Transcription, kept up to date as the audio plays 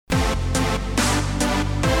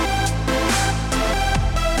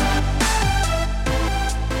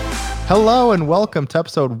Hello and welcome to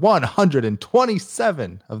episode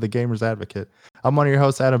 127 of the Gamers Advocate. I'm one of your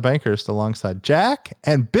hosts, Adam Bankhurst, alongside Jack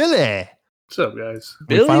and Billy. What's up, guys?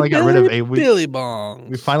 We finally got rid of Billy Bongs.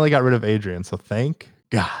 We finally got rid of Adrian, so thank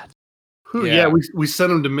God. Yeah, we sent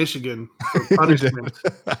him to Michigan for punishment.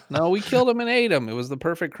 No, we killed him and ate him. It was the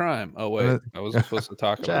perfect crime. Oh wait, I wasn't supposed to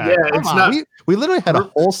talk about Jack, it. Yeah, it's not. We literally had a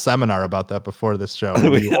whole seminar about that before this show.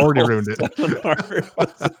 We already ruined it.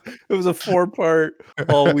 It was a 4-part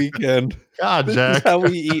all weekend. God, This Jack. is how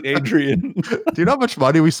we eat Adrian. Do you know how much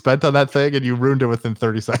money we spent on that thing and you ruined it within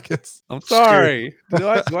 30 seconds? I'm sorry. Do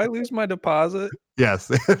I lose my deposit? Yes,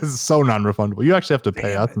 it's so non-refundable. You actually have to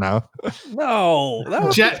pay us now. No, that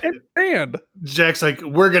was Jack- $10,000. Jack's like,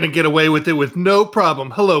 we're gonna get away with it with no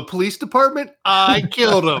problem. Hello, police department. I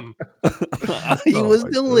killed him. He Oh was my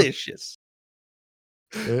God. delicious.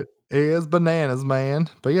 It is bananas, man.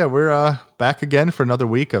 But yeah, we're back again for another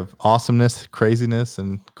week of awesomeness, craziness,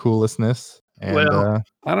 and coolestness. And Well,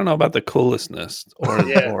 I don't know about the coolestness or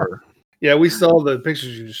Yeah. or Yeah, we saw the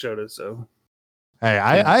pictures you just showed us. So hey,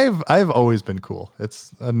 I've always been cool.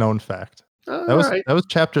 It's a known fact. That was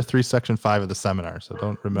chapter 3, section 5 of the seminar. So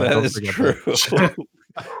don't remember. that don't is forget true.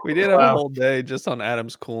 We did have a Wow. whole day just on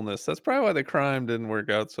Adam's coolness. That's probably why the crime didn't work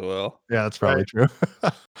out so well. Yeah, that's probably true.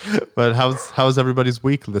 But how's everybody's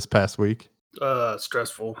week this past week?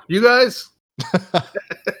 Stressful. You guys?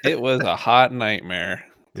 It was a hot nightmare.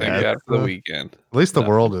 Thank Yeah, God for the it's, weekend. At least the No.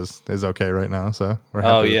 world is okay right now. So we're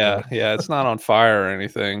happy Oh with yeah, that. yeah. It's not on fire or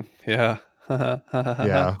anything. Yeah.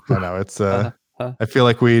 Yeah, I know. It's I feel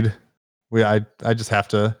like I just have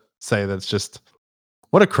to say that it's just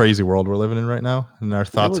what a crazy world we're living in right now. And our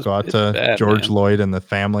thoughts go out it's to bad, George man. Lloyd and the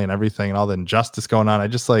family and everything and all the injustice going on. I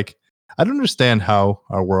don't understand how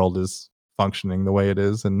our world is functioning the way it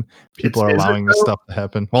is and people are Is it allowing this though? stuff to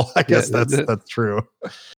happen. Well, I guess Yeah, that's true.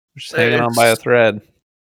 Just hanging on by a thread.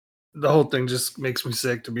 The whole thing just makes me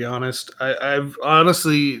sick, to be honest. I've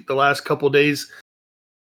honestly the last couple of days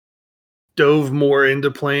dove more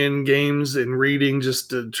into playing games and reading just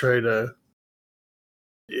to try to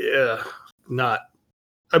not.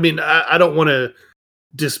 I mean, I don't want to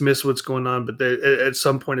dismiss what's going on, but at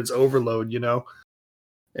some point it's overload,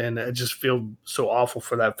 and I just feel so awful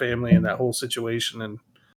for that family and that whole situation, and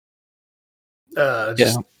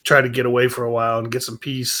just try to get away for a while and get some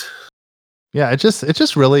peace. Yeah, it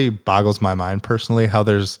just really boggles my mind personally how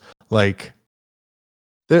there's like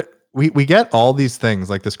we get all these things,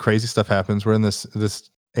 like this crazy stuff happens. We're in this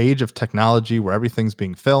age of technology where everything's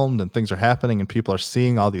being filmed and things are happening and people are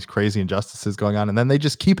seeing all these crazy injustices going on and then they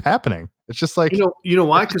just keep happening. It's just like You know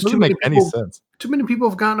why? Because doesn't make any sense. too many people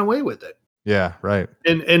have gotten away with it. Yeah, right.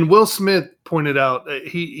 And Will Smith pointed out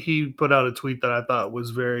he put out a tweet that I thought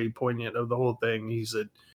was very poignant of the whole thing. He said,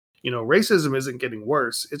 racism isn't getting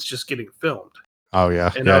worse; it's just getting filmed. Oh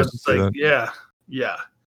yeah. And yeah, I was just like, yeah.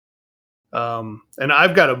 And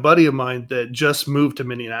I've got a buddy of mine that just moved to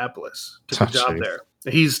Minneapolis to the job jeez. there.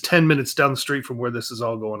 He's 10 minutes down the street from where this is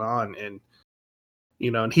all going on, and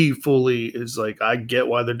and he fully is like, I get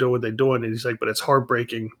why they're doing what they're doing, and he's like, but it's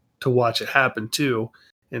heartbreaking to watch it happen too.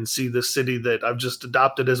 And see the city that I've just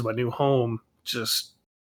adopted as my new home. It's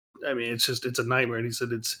a nightmare. And he said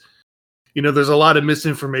there's a lot of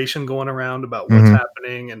misinformation going around about what's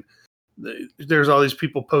happening. And there's all these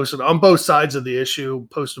people posting on both sides of the issue,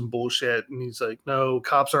 posting bullshit. And he's like, no,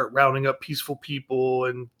 cops aren't rounding up peaceful people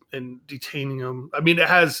and detaining them. I mean,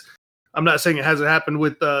 I'm not saying it hasn't happened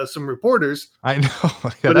with some reporters. I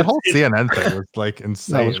know. Yeah, that whole CNN thing was like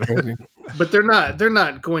insane. That was crazy. But they're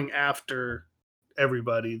not going after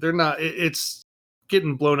everybody. They're not. It's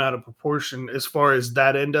getting blown out of proportion as far as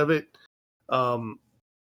that end of it.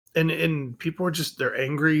 And people are they're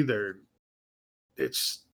angry.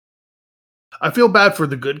 I feel bad for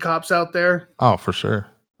the good cops out there. Oh, for sure.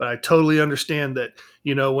 But I totally understand that,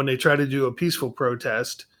 when they try to do a peaceful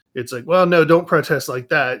protest, it's like, well, no, don't protest like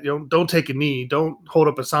that. Don't take a knee. Don't hold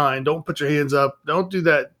up a sign. Don't put your hands up. Don't do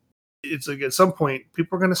that. It's like at some point,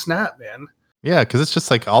 people are going to snap, man. Yeah, because it's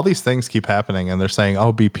just like all these things keep happening and they're saying,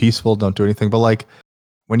 oh, be peaceful, don't do anything. But like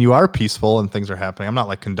when you are peaceful and things are happening, I'm not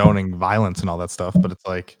like condoning violence and all that stuff, but it's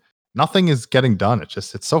like nothing is getting done.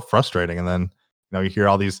 It's so frustrating. And then, you hear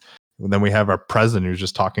all these, then we have our president who's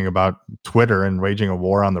just talking about Twitter and waging a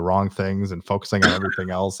war on the wrong things and focusing on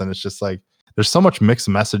everything else. And it's just like, there's so much mixed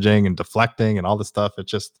messaging and deflecting and all this stuff.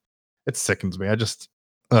 It sickens me. It's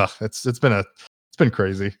been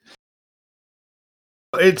crazy.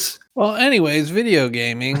 Well, anyways, video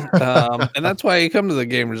gaming, and that's why you come to the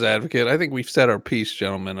Gamers Advocate. I think we've said our piece,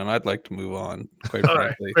 gentlemen, and I'd like to move on. Quite all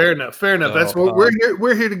right. frankly, Fair enough. So, That's what we're here.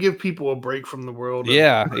 We're here to give people a break from the world.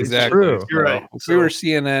 Yeah, of exactly. true. You're So, right. if we were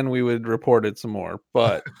CNN, we would report it some more.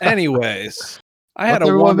 But anyways, I had What's a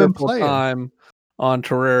everyone been wonderful playing? time on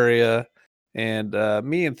Terraria, and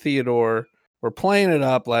me and Theodore were playing it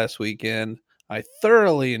up last weekend. I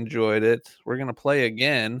thoroughly enjoyed it. We're gonna play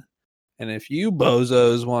again, and if you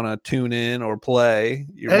bozos want to tune in or play,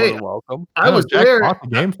 you're more Hey, than welcome. I was Jack there. bought the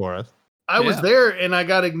game for us. I was Yeah. there, and I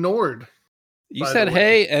got ignored. You by said the way.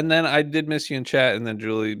 hey, and then I did miss you in chat, and then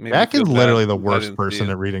Julie made me Jack feel is bad literally the because I worst didn't see person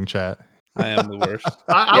you. at reading chat. I am the worst.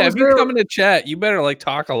 I Yeah, was if you there. come into chat, you better like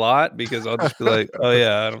talk a lot because I'll just be like, "Oh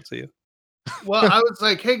yeah, I don't see you." Well, I was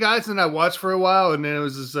like, "Hey guys," and I watched for a while, and then it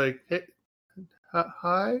was just like, "Hey,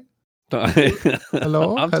 hi."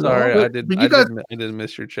 Hello, I'm hello. sorry, But you guys, I didn't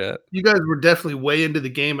miss your chat. you guys were definitely way into the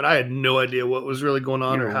game, and I had no idea what was really going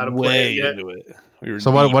on You or were how to play it yet. into it. We were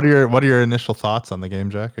So deep. what are your initial thoughts on the game,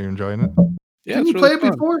 Jack? Are you enjoying it? Yeah, Didn't it's you really play it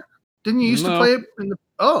fun. before? Didn't you used to No. play it?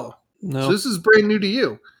 So No, this is brand new to you.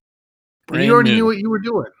 And brand you already new. knew what you were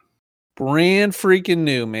doing. Brand freaking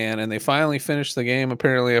new, man. And they finally finished the game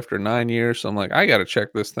apparently after 9 years. So I'm like, I got to check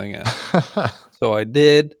this thing out. So I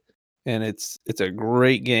did, and it's a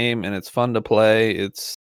great game, and it's fun to play.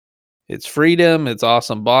 It's freedom, it's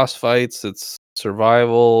awesome boss fights, it's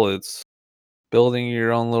survival, it's building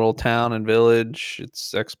your own little town and village,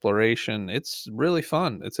 it's exploration. It's really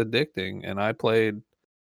fun. It's addicting, and I played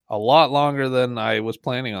a lot longer than I was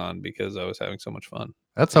planning on because I was having so much fun.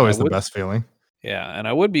 That's And I always the would, best feeling. yeah, and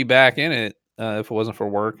I would be back in it if it wasn't for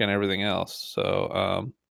work and everything else.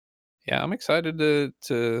 So, yeah, I'm excited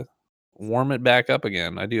to warm it back up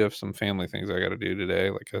again. I do have some family things I got to do today,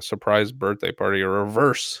 like a surprise birthday party, a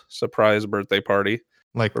reverse surprise birthday party,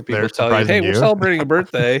 Like where they're people tell you, "Hey, surprising we're you. celebrating a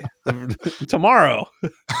birthday tomorrow,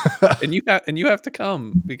 and you have to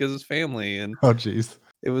come because it's family." And Oh jeez.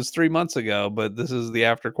 it was 3 months ago, but this is the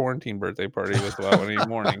after quarantine birthday party without any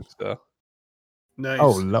morning. So, Nice.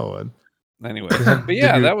 Oh Lord. anyway, Did but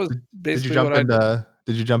yeah, you- that was did you basically jump what I did. into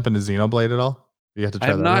did you jump into Xenoblade at all? You have to I try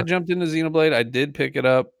have that not out. jumped into Xenoblade. I did pick it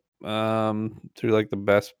up through like the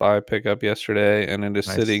Best Buy pickup yesterday, and it is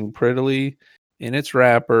Nice. sitting prettily in its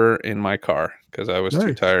wrapper in my car because I was too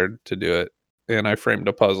Nice. tired to do it. And I framed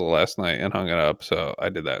a puzzle last night and hung it up, so I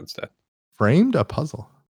did that instead. Framed a puzzle.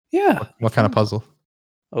 Yeah. What kind of puzzle?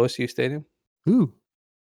 OSU Stadium? Ooh.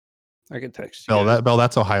 I can text you guys. Bill,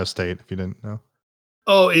 that's Ohio State, if you didn't know.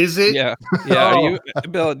 Oh, is it? Yeah. Yeah. Are Oh. you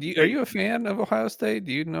Bill, are you a fan of Ohio State?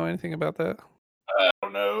 Do you know anything about that? I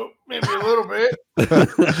don't know. Maybe a little bit.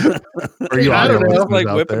 For you I audio don't know. listeners Like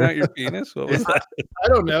out whipping there. out your penis? What was that? I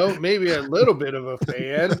don't know. Maybe a little bit of a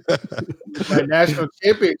fan. My national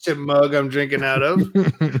championship mug I'm drinking out of.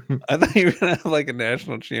 I thought you were gonna have like a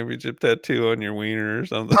national championship tattoo on your wiener or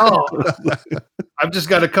something. Oh, I've just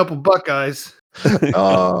got a couple Buckeyes.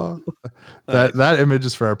 Oh, Nice. that image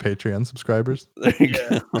is for our Patreon subscribers. There you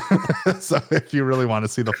Yeah. go. So if you really want to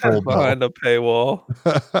see the full bill, Behind a paywall.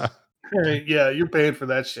 Hey, yeah, you're paying for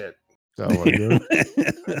that shit. so what are you?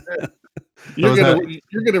 You're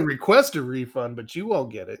is gonna request a refund, but you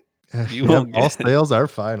won't get it. You Yep, won't all get it. sales are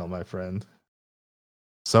final, my friend.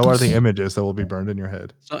 So are the images that will be burned in your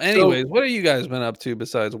head. So, anyways, what have you guys been up to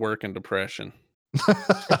besides work and depression?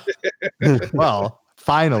 Well,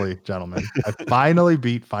 finally, gentlemen, I finally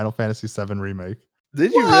beat Final Fantasy VII Remake.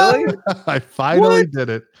 Did you really? I finally did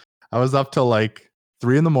it. I was up till like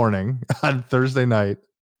 3 a.m. on Thursday night,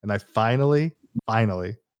 and I finally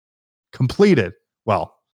completed.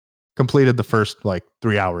 Well, completed the first like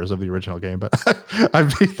 3 hours of the original game, but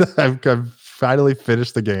I've finally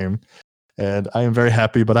finished the game, and I am very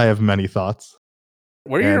happy. But I have many thoughts.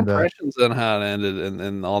 What are your And, impressions on how it ended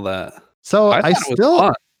and all that? So I thought it was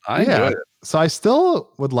fun. I enjoyed it. So I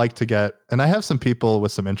still would like to get, and I have some people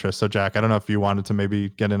with some interest. So Jack, I don't know if you wanted to maybe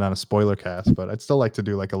get in on a spoiler cast, but I'd still like to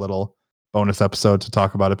do like a little bonus episode to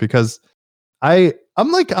talk about it because I'm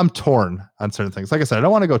torn on certain things. Like I said, I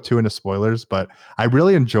don't want to go too into spoilers, but I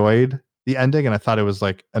really enjoyed the ending, and I thought it was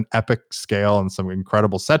like an epic scale and some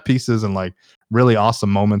incredible set pieces and like really awesome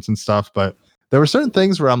moments and stuff. But there were certain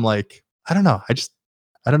things where I'm like, I don't know.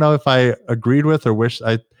 I don't know if I agreed with or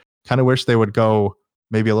I kind of wish they would go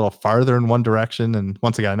maybe a little farther in one direction. And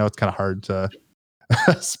once again, I know it's kind of hard to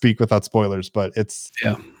speak without spoilers, but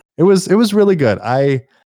it was really good. I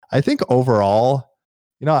think overall,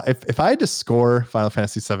 you know, if I had to score Final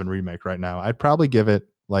Fantasy VII Remake right now, I'd probably give it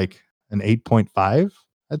like an 8.5,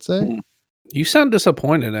 I'd say. You sound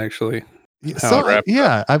disappointed, actually. So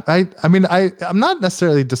I'm not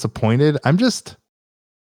necessarily disappointed. I'm just,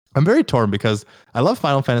 I'm very torn because I love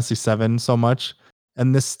Final Fantasy VII so much,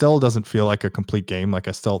 and this still doesn't feel like a complete game. Like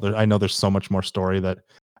I know there's so much more story that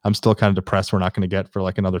I'm still kind of depressed we're not going to get for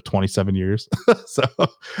like another 27 years. So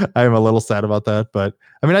I am a little sad about that. But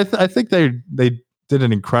I mean, I think they did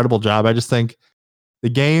an incredible job. I just think the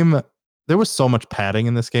game, there was so much padding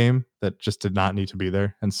in this game that just did not need to be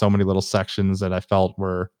there, and so many little sections that I felt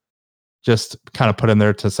were just kind of put in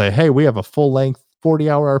there to say, hey, we have a full length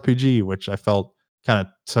 40-hour RPG, which I felt kind of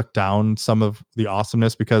took down some of the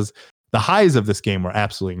awesomeness, because the highs of this game were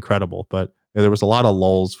absolutely incredible, but there was a lot of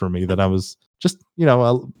lulls for me that I was just,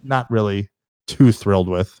 not really too thrilled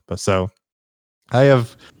with. But so I don't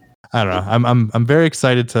know. I'm very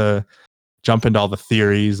excited to jump into all the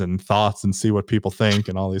theories and thoughts and see what people think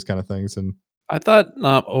and all these kind of things. And I thought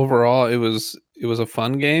overall it was a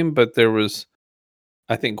fun game, but there was,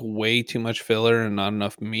 I think, way too much filler and not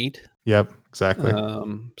enough meat. yep, exactly.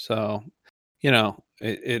 So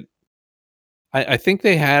I think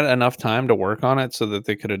they had enough time to work on it so that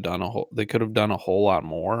they could have done a whole lot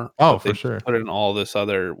more. Oh, But they for just sure. put in all this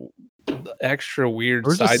other extra weird It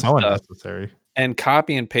was just side so stuff unnecessary. and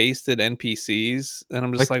copy and pasted NPCs, and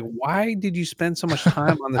I'm just like, why did you spend so much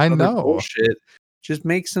time on this I other know. bullshit? Just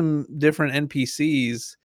make some different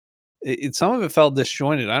NPCs. Some of it felt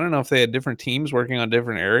disjointed. I don't know if they had different teams working on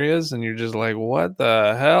different areas, and you're just like, what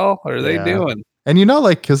the hell are they Yeah. doing? And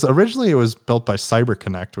because originally it was built by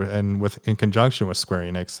CyberConnect and in conjunction with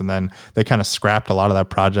Square Enix, and then they kind of scrapped a lot of that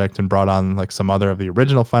project and brought on like some other of the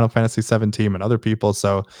original Final Fantasy VII team and other people.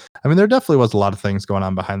 So I mean, there definitely was a lot of things going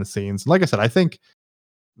on behind the scenes. Like I said, I think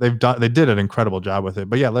they did an incredible job with it.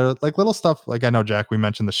 But yeah, they're like little stuff. Like I know, Jack, we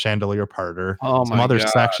mentioned the chandelier part or Oh some my other god!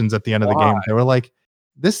 sections at the end of the Why? game. They were like,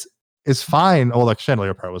 this is fine. Oh, like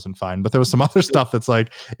chandelier part wasn't fine, but there was some other stuff that's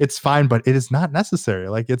like, it's fine, but it is not necessary.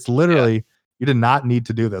 Like it's literally, you did not need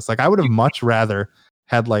to do this. Like I would have much rather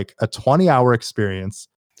had like a 20-hour experience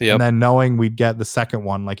and then knowing we'd get the second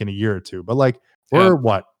one like in a year or two. But like we're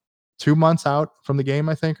what, 2 months out from the game,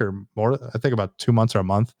 I think, or more. I think about 2 months or a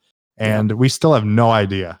month. And we still have no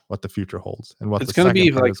idea what the future holds and what it's the going to second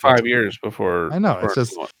be part like is. 5 years before. I know. It's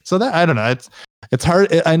just so that I don't know. It's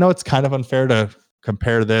hard. I know it's kind of unfair to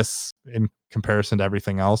compare this in comparison to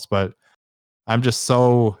everything else, but I'm just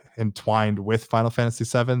so entwined with Final Fantasy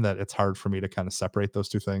VII that it's hard for me to kind of separate those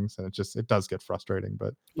two things, and it does get frustrating.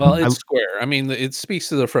 But well, it's Square. I mean, it speaks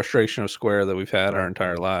to the frustration of Square that we've had our Right.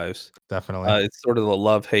 entire lives. Definitely. It's sort of the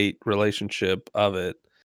love-hate relationship of it,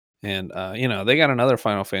 and they got another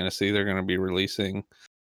Final Fantasy they're going to be releasing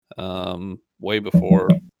way before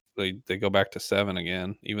they go back to 7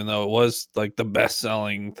 again, even though it was like the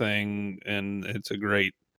best-selling thing and it's a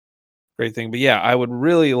great thing. But yeah, I would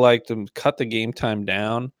really like to cut the game time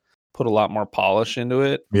down, put a lot more polish into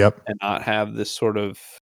it, Yep. and not have this sort of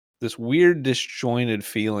this weird disjointed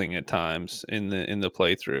feeling at times in the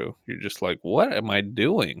playthrough. You're just like, what am I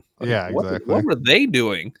doing? Like, Yeah, what exactly. were they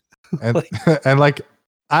doing? And Like, and like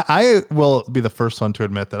I will be the first one to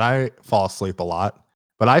admit that I fall asleep a lot.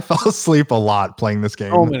 But I fell asleep a lot playing this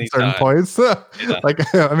game so at many certain times. points. Yeah. Like,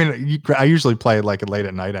 I mean, I usually play like late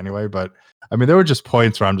at night anyway, but I mean, there were just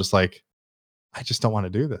points where I'm just like, I just don't want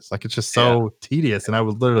to do this. Like, it's just so tedious. And I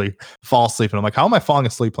would literally fall asleep. And I'm like, how am I falling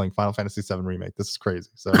asleep playing Final Fantasy VII Remake? This is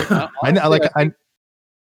crazy. So I know, like,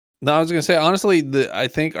 no, I was gonna say honestly, I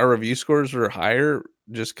think our review scores are higher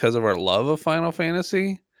just because of our love of Final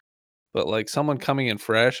Fantasy. But like someone coming in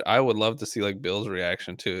fresh, I would love to see like Bill's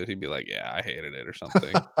reaction to it. He'd be like, "Yeah, I hated it" or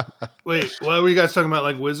something. Wait, what were you guys talking about?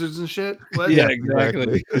 Like wizards and shit? What? Yeah,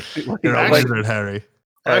 exactly. You're a Actually- wizard, Harry.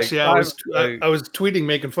 Actually, Like, I was tweeting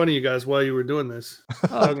making fun of you guys while you were doing this.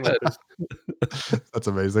 Talking about this. That's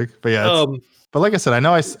amazing. But yeah, but like I said, I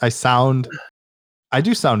know I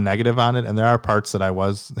do sound negative on it, and there are parts that I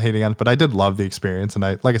was hating on, but I did love the experience. And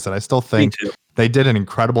like I said, I still think they did an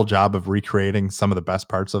incredible job of recreating some of the best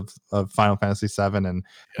parts of Final Fantasy VII. And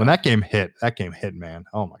when that game hit, man.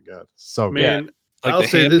 Oh my god, so man, good. Like I'll the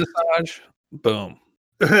say hand this. massage, boom.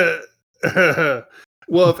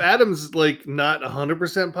 Well, if Adam's like not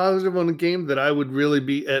 100% positive on a game that I would really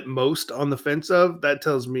be at most on the fence of, that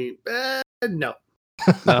tells me no.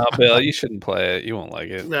 No, Bill, you shouldn't play it. You won't like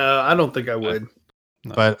it. No, I don't think I would.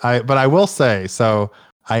 No. But I will say, so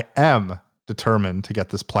I am determined to get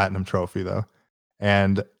this platinum trophy though.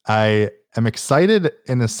 And I am excited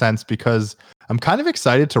in a sense because I'm kind of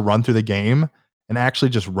excited to run through the game and actually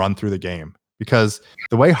just run through the game, because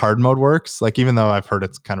the way hard mode works, like, even though I've heard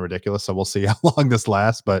it's kind of ridiculous, so we'll see how long this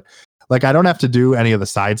lasts, but like, I don't have to do any of the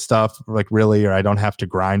side stuff, like, really, or I don't have to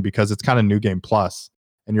grind because it's kind of New Game Plus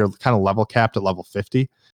and you're kind of level capped at level 50.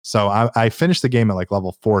 So I finished the game at like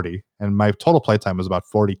level 40 and my total playtime was about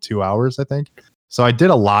 42 hours, I think. So I did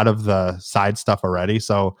a lot of the side stuff already.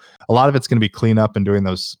 So a lot of it's going to be cleanup and doing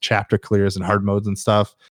those chapter clears and hard modes and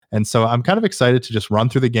stuff. And so I'm kind of excited to just run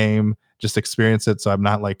through the game, just experience it. So I'm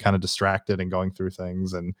not like kind of distracted and going through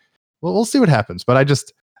things. And we'll see what happens. But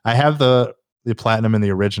I have the platinum in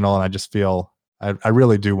the original, and I just feel I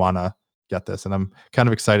really do want to get this, and I'm kind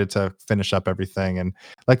of excited to finish up everything. And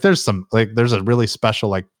like there's a really special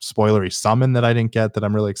like spoilery summon that I didn't get that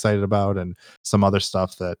I'm really excited about, and some other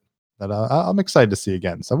stuff that I'm excited to see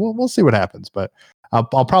again. So we'll see what happens. But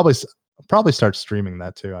I'll probably start streaming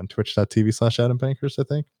that too on twitch.tv/Adam Bankers, I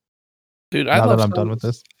think. Dude, Now that I'm done with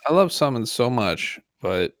this. I love summons so much,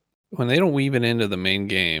 but when they don't weave it into the main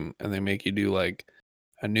game and they make you do like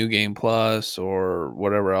a new game plus or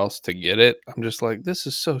whatever else to get it, I'm just like, this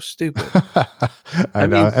is so stupid. I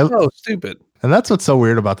know. Mean, so stupid. And that's what's so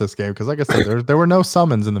weird about this game, because like I said, there were no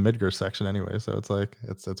summons in the Midgar section anyway, so it's like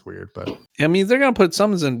it's weird. But I mean, they're gonna put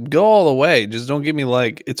summons and go all the way. Just don't give me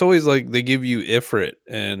like, it's always like they give you Ifrit,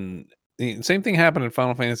 and the same thing happened in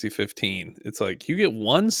Final Fantasy 15. It's like you get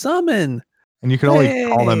one summon, and you can only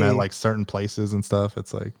call them at like certain places and stuff.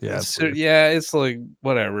 It's like it's like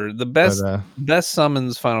whatever. The best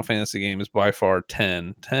summons Final Fantasy game is by far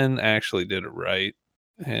 10. 10 actually did it right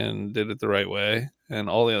and did it the right way. And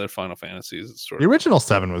all the other Final Fantasies, it's the original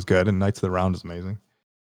 7 was good, and Knights of the Round is amazing.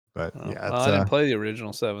 But I didn't play the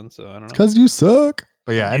original 7, so I don't know. Because you suck.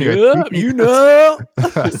 But yeah, anyway,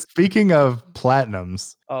 speaking of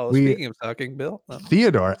platinums. Speaking of sucking, Bill.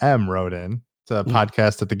 Theodore M wrote in to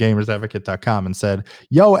podcast at thegamersadvocate.com and said,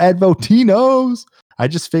 "Yo, Advotinos, I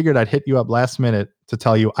just figured I'd hit you up last minute to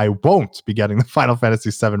tell you I won't be getting the Final Fantasy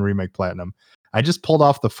VII Remake Platinum. I just pulled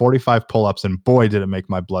off the 45 pull-ups, and boy, did it make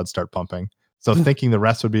my blood start pumping. So thinking the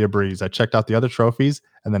rest would be a breeze, I checked out the other trophies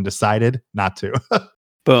and then decided not to."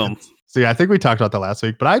 Boom. So yeah, I think we talked about that last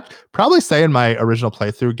week, but I'd probably say in my original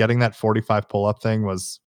playthrough, getting that 45 pull-up thing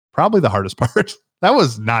was probably the hardest part. That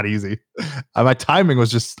was not easy. My timing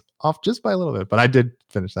was just off just by a little bit, but I did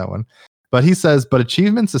finish that one. But he says, but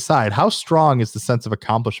achievements aside, how strong is the sense of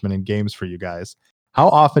accomplishment in games for you guys? How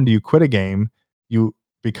often do you quit a game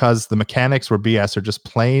because the mechanics were BS or just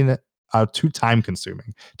plain too time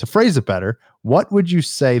consuming? To phrase it better, what would you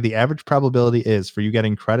say the average probability is for you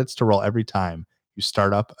getting credits to roll every time you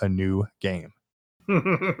start up a new game?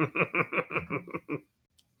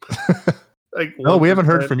 Like, no, we haven't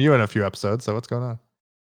heard from you in a few episodes, so what's going on?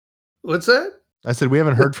 What's that? I said we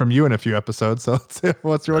haven't heard from you in a few episodes, so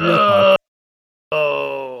what's your thoughts?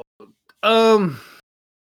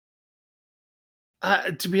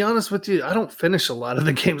 To be honest with you, I don't finish a lot of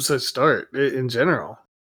the games I start in general.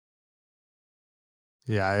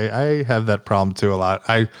 Yeah, I have that problem too a lot.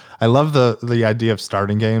 I love the idea of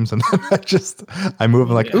starting games, and then I move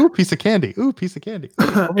and like, ooh, piece of candy, ooh, piece of candy.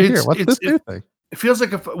 Over here, what's this new thing? It feels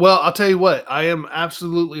like I'll tell you what, I am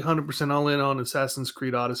absolutely 100% all in on Assassin's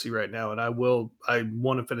Creed Odyssey right now, and I want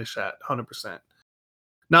to finish that 100%.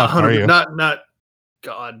 Not 100, not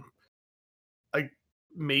God, like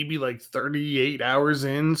maybe like 38 hours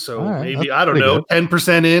in, so maybe I don't know,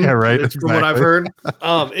 10% in. Yeah, right. That's from what I've heard.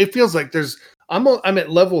 It feels like I'm at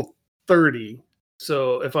level 30,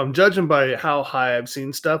 so if I'm judging by how high I've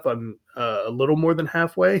seen stuff, I'm a little more than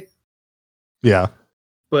halfway. Yeah,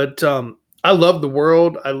 but I love the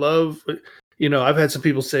world. I love, I've had some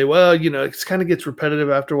people say, well, it kind of gets repetitive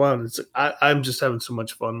after a while. And I'm just having so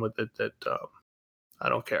much fun with it that I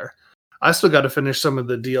don't care. I still got to finish some of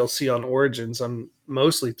the DLC on Origins. I'm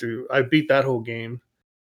mostly through. I beat that whole game.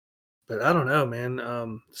 But I don't know,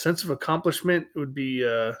 man. Sense of accomplishment would be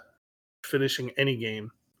finishing any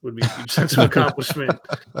game would be a huge sense of accomplishment.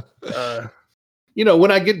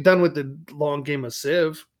 When I get done with the long game of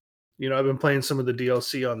Civ, I've been playing some of the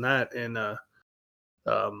DLC on that, and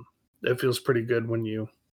it feels pretty good when you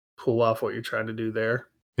pull off what you're trying to do there.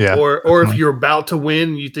 Yeah. Or if you're about to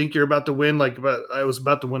win, you think you're about to win, like I was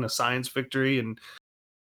about to win a science victory and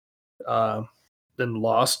then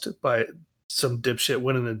lost by some dipshit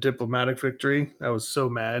winning a diplomatic victory. I was so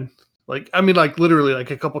mad. Literally like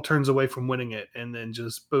a couple turns away from winning it, and then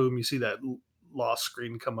just boom, you see that loss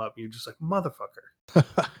screen come up. And you're just like, motherfucker.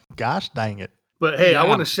 Gosh dang it. But hey, I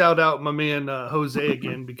want to shout out my man Jose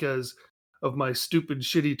again because of my stupid,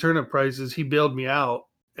 shitty turnip prices. He bailed me out,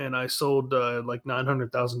 and I sold like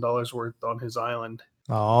 $900,000 worth on his island.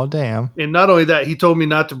 Oh, damn! And not only that, he told me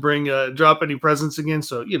not to drop any presents again.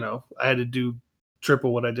 So I had to do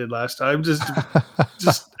triple what I did last time, just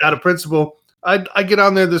out of principle. I get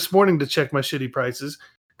on there this morning to check my shitty prices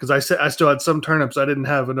because I said I still had some turnips. I didn't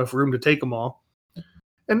have enough room to take them all,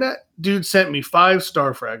 and that dude sent me 5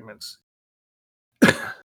 star fragments.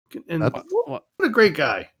 And what a great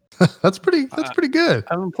guy. That's pretty good.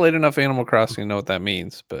 I haven't played enough Animal Crossing to know what that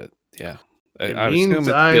means, but yeah. It I means assume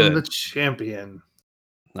it's I'm good. the champion.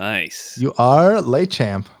 Nice. You are late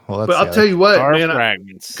champ. Well, But I'll tell you what, Star man,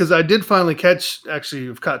 fragments. because I did finally catch. Actually,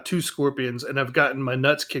 I've caught 2 scorpions, and I've gotten my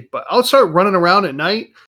nuts kicked. But I'll start running around at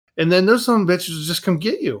night, and then those some bitches just come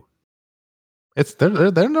get you.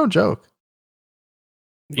 They're no joke.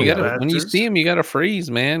 You Little gotta when you bastards. see them, you gotta freeze,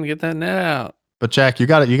 man. Get that net out. But Jack, you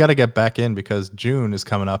got to get back in because June is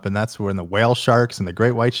coming up, and that's when the whale sharks and the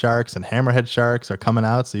great white sharks and hammerhead sharks are coming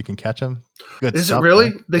out, so you can catch them. Good Is it stuff, really?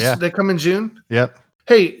 man. They Yeah. they come in June. Yep.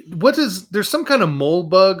 Hey, there's some kind of mole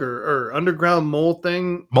bug or underground mole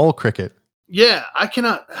thing? Mole cricket. Yeah, I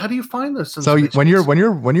cannot. How do you find those? So when you're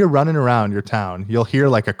running around your town, you'll hear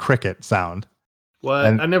like a cricket sound. What?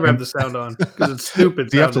 And- I never and- have the sound on because it's stupid.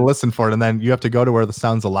 So you have to sounding. listen for it, and then you have to go to where the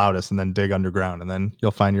sound's the loudest, and then dig underground, and then you'll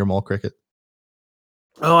find your mole cricket.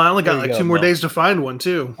 Oh, I only got There you like go, 2 more Bill. days to find one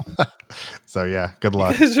too. So yeah, good You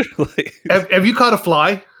luck. guys are like, Have you caught a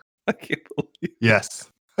fly? I can't believe. Yes.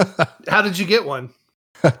 How did you get one?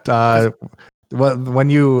 When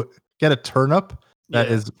you get a turnip that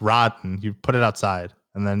Yeah. is rotten, you put it outside,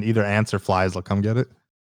 and then either ants or flies will come get it.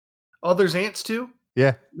 Oh, there's ants too.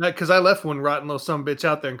 Yeah. Because I left one rotten little some bitch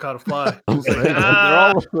out there and caught a fly. I was There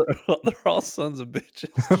like, you go. They're all sons of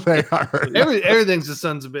bitches. They are. everything's a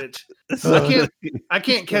son's of bitch. So, I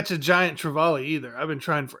can't catch a giant trevally either. I've been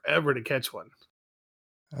trying forever to catch one.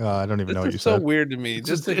 I don't even this know what you is so said. weird to me. It's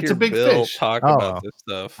Just a- to it's hear a big Bill fish. talk Oh, about this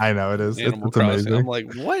stuff. I know it is. Animal It's Crossing. amazing. I'm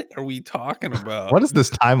like, what are we talking about? What is this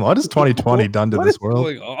time? What has 2020 done to What this is world?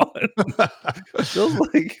 going on?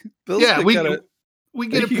 Bill's Yeah, we got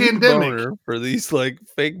get a huge pandemic. boner for these like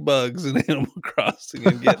fake bugs in Animal Crossing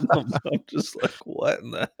and getting them. I'm just like, what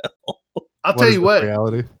in the hell? I'll What tell is you this what.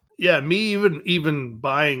 reality? Yeah, me even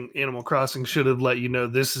buying Animal Crossing should have let you know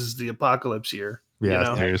this is the apocalypse year. Yeah, You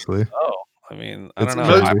know? seriously. Oh, I mean, I It's don't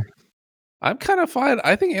know. crazy. I'm kind of fine.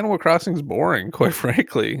 I think Animal Crossing's boring, quite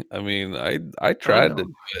frankly. I mean, I tried to know.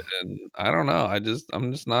 do it, and I don't know.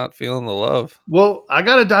 I'm just not feeling the love. Well, I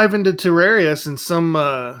got to dive into Terraria since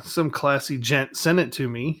some classy gent sent it to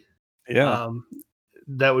me. Yeah.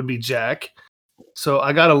 That would be Jack. So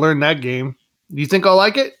I got to learn that game. Do you think I'll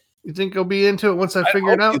like it? You think I'll be into it once I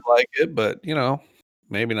figure it hope out? you like it, but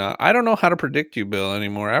maybe not. I don't know how to predict you, Bill,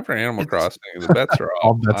 anymore. After Animal Crossing, the bets are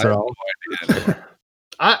All off. bets I are have off. no idea anymore.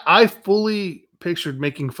 I fully pictured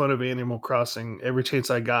making fun of Animal Crossing every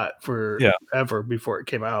chance I got forever before it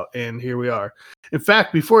came out, and here we are. In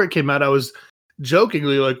fact, before it came out, I was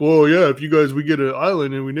jokingly like, "Well, yeah, if we get an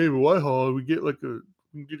island and we name it Whitehall, and we get we can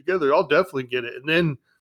get together, I'll definitely get it." And then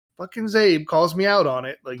fucking Zabe calls me out on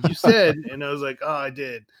it, like you said, and I was like, "Oh, I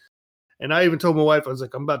did." And I even told my wife, I was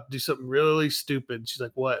like, "I'm about to do something really stupid." She's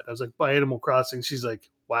like, "What?" I was like, "Buy Animal Crossing." She's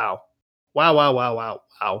like, "Wow, wow, wow, wow, wow,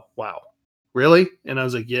 wow, wow." Really? And I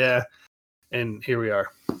was like, yeah. And here we are.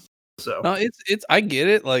 So No, it's I get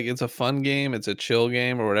it. Like it's a fun game, it's a chill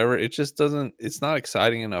game or whatever. It just doesn't. It's not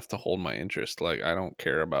exciting enough to hold my interest. Like I don't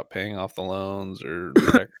care about paying off the loans or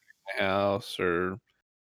decorating my house or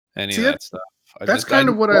any See, of that stuff. that's kind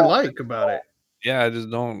of what I like about it. Yeah, I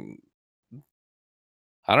just don't.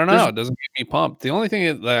 I don't know. There's- It doesn't get me pumped. The only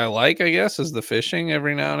thing that I like, I guess, is the fishing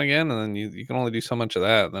every now and again, and then you can only do so much of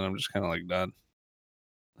that. And then I'm just kind of like done.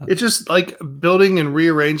 It's just like building and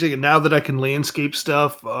rearranging. And now that I can landscape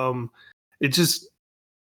stuff, it's just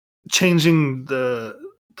changing the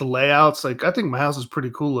layouts. Like I think my house is pretty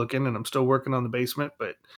cool looking, and I'm still working on the basement.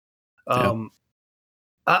 But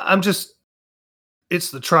I'm just it's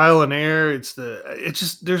the trial and error. It's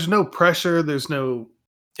just there's no pressure. There's no.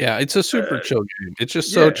 Yeah, it's a super chill game. It's just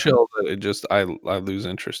yeah. so chill that it just I lose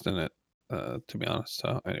interest in it. To be honest.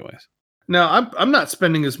 So, anyways. Now I'm not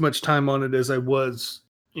spending as much time on it as I was,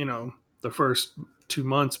 the first 2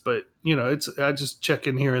 months, but I just check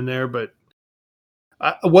in here and there. But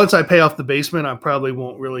once I pay off the basement, I probably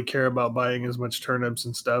won't really care about buying as much turnips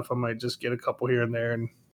and stuff. I might just get a couple here and there and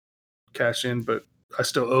cash in, but I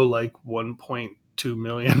still owe like 1.2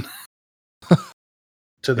 million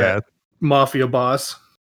to that mafia boss.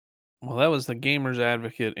 Well, that was the Gamers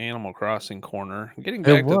Advocate Animal Crossing corner. Getting It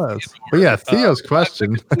back was. to But yeah, Theo's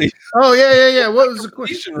question. Oh yeah. What was the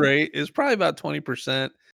completion question? rate is probably about 20%.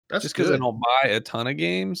 That's Just because I good. don't buy a ton of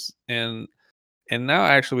games, and now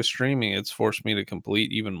actually with streaming, it's forced me to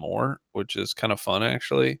complete even more, which is kind of fun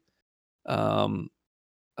actually.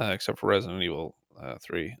 Except for Resident Evil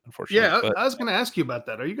 3, unfortunately. Yeah, but I was going to ask you about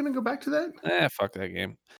that. Are you going to go back to that? fuck that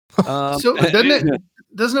game. So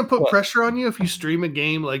doesn't it put What? pressure on you if you stream a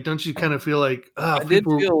game? Like, don't you kind of feel like, I did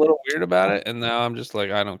feel a little weird about it, and now I'm just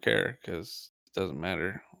like, I don't care because it doesn't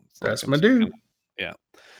matter. It's That's like my dude. Yeah.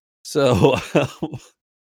 So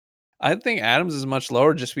I think Adams is much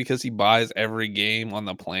lower just because he buys every game on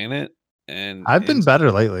the planet, and I've been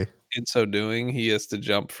better lately. in so doing, he has to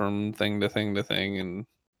jump from thing to thing to thing and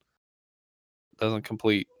doesn't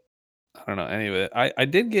complete. I don't know any of it. I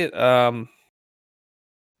did get damn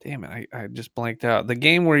it, I just blanked out. The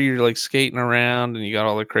game where you're like skating around and you got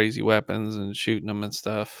all the crazy weapons and shooting them and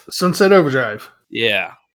stuff. Sunset Overdrive.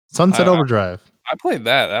 Yeah, Sunset I Overdrive. I played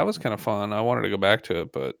that. That was kind of fun. I wanted to go back to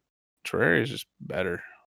it, but Terraria is just better.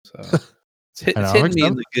 So I know, it's I'm hitting me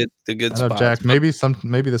in excited. the good I know, spots. Jack. Maybe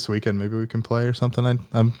this weekend, maybe we can play or something.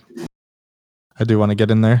 I do want to get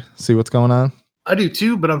in there, see what's going on. I do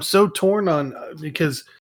too, but I'm so torn on because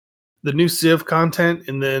the new Civ content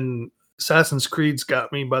and then Assassin's Creed's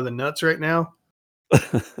got me by the nuts right now.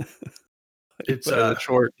 It's the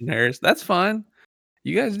short and hairs. That's fine.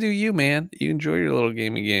 You guys do you, man. You enjoy your little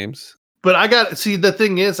gaming games. but I got see the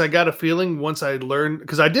thing is I got a feeling once I learned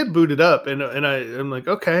because I did boot it up and I'm like,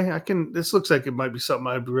 okay, I can this looks like it might be something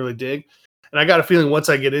I'd really dig. And I got a feeling once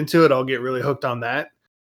I get into it, I'll get really hooked on that.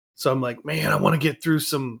 So I'm like, man, I want to get through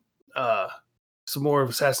some more of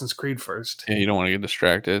Assassin's Creed first. Yeah, you don't want to get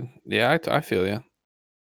distracted. Yeah, I feel you.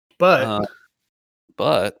 But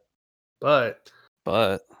But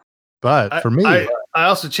for me, I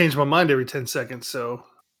also change my mind every 10 seconds. So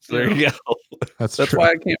there you go. That's why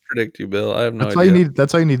I can't predict you, Bill. I have no idea.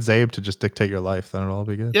 That's why you need Zabe to just dictate your life. Then it'll all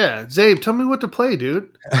be good. Yeah, Zabe, tell me what to play,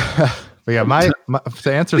 dude. But yeah, my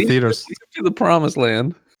to answer Theodore's to the promised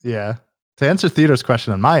land. Yeah, to answer Theodore's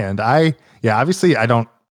question on my end, obviously I don't.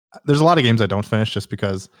 There's a lot of games I don't finish just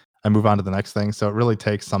because I move on to the next thing. So it really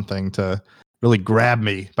takes something to really grab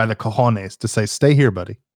me by the cojones to say, "Stay here,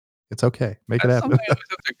 buddy. It's okay. Make it happen." Something I always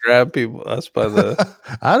have to grab us by the.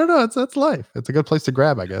 I don't know. It's life. It's a good place to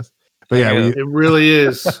grab, I guess. But yeah, it really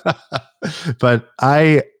is. But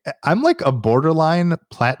I'm like a borderline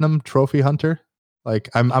platinum trophy hunter. Like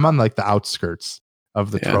I'm on like the outskirts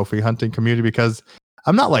of the trophy hunting community because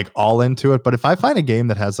I'm not like all into it. But if I find a game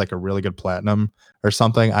that has like a really good platinum or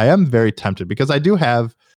something, I am very tempted because I do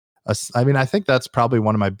have I think that's probably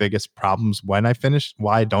one of my biggest problems why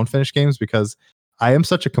I don't finish games because I am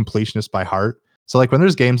such a completionist by heart. So like when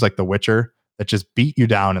there's games like The Witcher that just beat you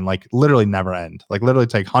down and like literally never end, like literally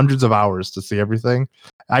take hundreds of hours to see everything,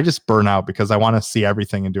 I just burn out because I want to see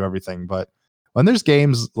everything and do everything. But when there's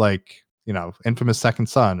games like, Infamous Second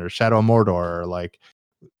Son or Shadow of Mordor or like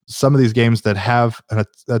some of these games that have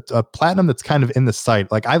a platinum that's kind of in the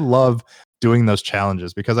sight, like I love doing those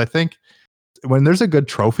challenges because I think when there's a good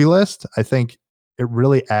trophy list, I think it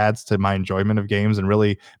really adds to my enjoyment of games and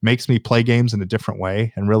really makes me play games in a different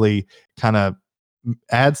way and really kind of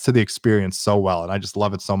adds to the experience so well. And I just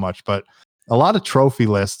love it so much. But a lot of trophy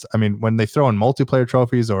lists, I mean, when they throw in multiplayer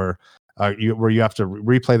trophies or where you have to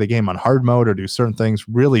replay the game on hard mode or do certain things,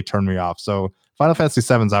 really turn me off. So Final Fantasy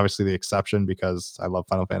VII is obviously the exception because I love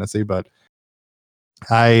Final Fantasy, but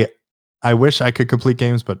I wish I could complete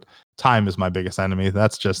games, but time is my biggest enemy.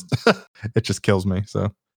 That's just it just kills me.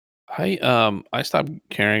 So I stopped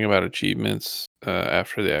caring about achievements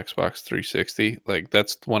after the Xbox 360. Like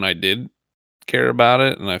that's when I did care about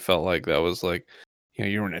it, and I felt like that was like,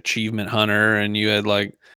 you were an achievement hunter and you had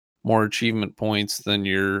like more achievement points than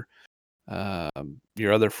your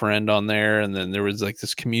other friend on there. And then there was like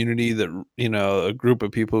this community that, a group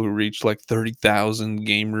of people who reached like 30,000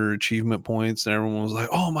 gamer achievement points, and everyone was like,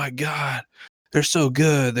 oh my god, they're so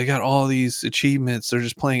good, they got all these achievements, they're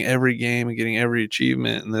just playing every game and getting every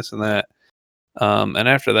achievement and this and that. And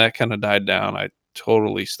after that kind of died down, I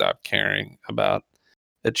totally stopped caring about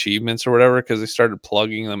achievements or whatever because they started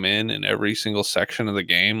plugging them in every single section of the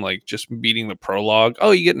game, like just beating the prologue.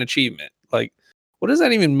 Oh, you get an achievement. Like, what does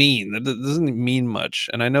that even mean? That doesn't mean much.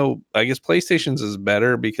 And I guess PlayStation's is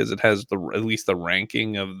better because it has at least the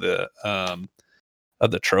ranking of the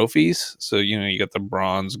trophies. So you got the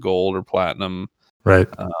bronze, gold, or platinum, right.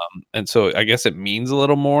 And so I guess it means a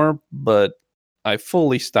little more, but I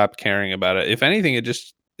fully stopped caring about it. If anything,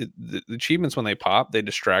 the achievements when they pop, they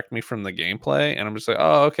distract me from the gameplay, and I'm just like,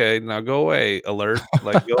 oh, okay, now go away, alert,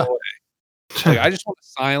 like go away. Like I just want to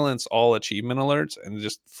silence all achievement alerts and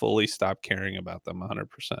just fully stop caring about them 100%.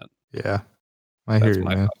 Yeah, I hear you,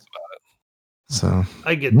 man. Thoughts about it. So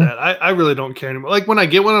I get that. I really don't care anymore. Like when I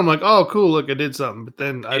get one, I'm like, oh, cool, look, I did something. But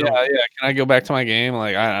then I don't. Yeah. Can I go back to my game?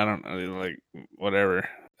 Like I don't know, like whatever.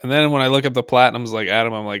 And then when I look up the platinums, like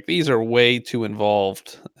Adam, I'm like, these are way too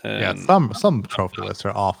involved. And some trophy lists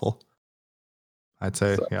are awful. I'd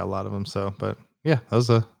say, a lot of them. So, but that was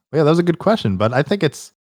a good question. But I think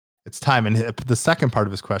it's time. And the second part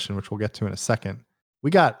of his question, which we'll get to in a second, we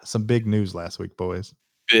got some big news last week, boys.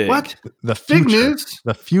 Big. What? The future, big news?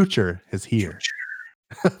 The future is here.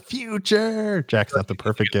 Future. Jack's not the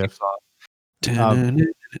perfect gift. Oh,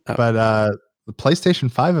 But the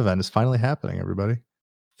PlayStation 5 event is finally happening, everybody.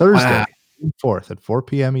 Thursday, June 4th at 4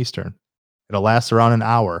 p.m. Eastern. It'll last around an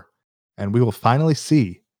hour, and we will finally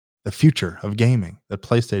see the future of gaming that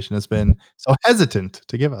PlayStation has been so hesitant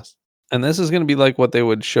to give us. and this is going to be like what they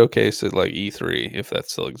would showcase at like E3 if that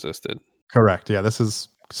still existed. Correct. Yeah, this is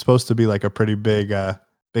supposed to be like a pretty big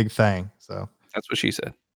thing. So That's what she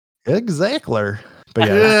said. exactly. But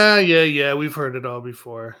yeah, Yeah. We've heard it all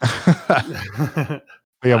before. But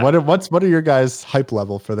yeah. What are your guys' hype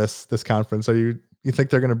level for this conference? Are you think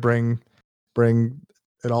they're gonna bring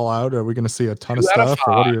it all out? Are we gonna see a ton of 2 out of stuff?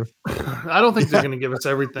 Or what are you? I don't think they're going to give us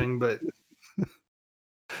everything, but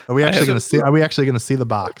Are we actually gonna see? Are we actually gonna see the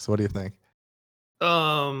box? What do you think?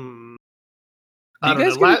 I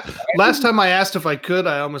don't know. Last time I asked if I could,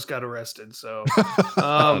 I almost got arrested. So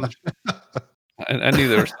I knew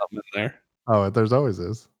there was something in there. Oh, there's always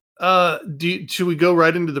is. Should we go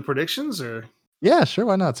right into the predictions or? Yeah, sure.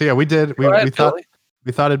 Why not? So yeah, we did. We thought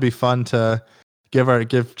it'd be fun to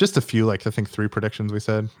give just a few, like I think 3 predictions we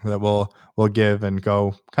said that we'll give and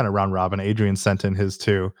go kind of round robin. Adrian sent in his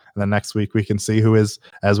 2, and then next week we can see who is,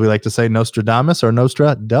 as we like to say, Nostradamus or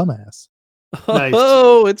Nostra dumbass. Nice.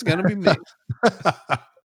 Oh, it's gonna be me.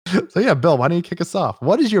 So yeah, Bill, why don't you kick us off?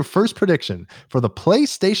 What is your first prediction for the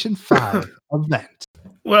PlayStation 5 event?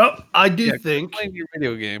 Well, I do think playing your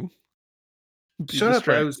video game. Shut up!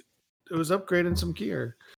 I was upgrading some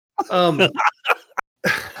gear. Fuck!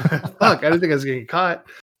 I didn't think I was getting caught.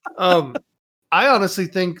 I honestly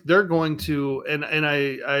think they're going to, and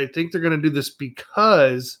I think they're going to do this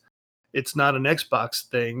because it's not an Xbox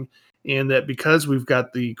thing, and that because we've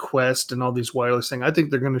got the Quest and all these wireless things, I think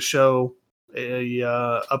they're going to show a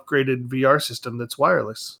upgraded VR system that's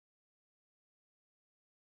wireless.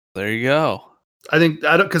 There you go. I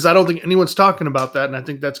don't think anyone's talking about that, and I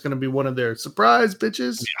think that's going to be one of their surprise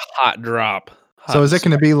bitches. Hot drop. So is it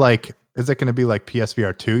going to be like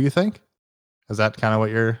PSVR 2, you think? Is that kind of what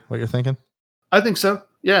you're thinking? I think so.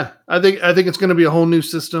 Yeah. I think it's going to be a whole new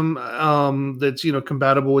system that's,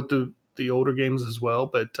 compatible with the older games as well,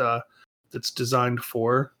 but that's designed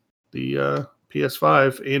for the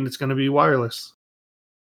PS5, and it's going to be wireless.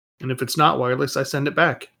 And if it's not wireless, I send it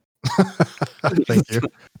back. Thank you.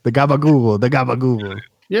 The gabagool.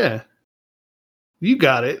 Yeah. You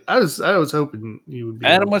got it. I was hoping you would be.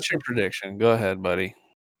 Adam, what's your prediction? Go ahead, buddy.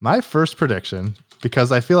 My first prediction,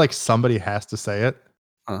 because I feel like somebody has to say it.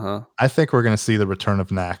 I think we're going to see the return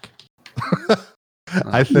of Knack.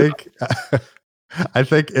 I think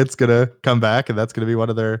it's going to come back, and that's going to be one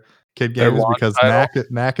of their kid games because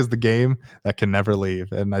Knack is the game that can never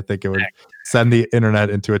leave, and I think it would send the internet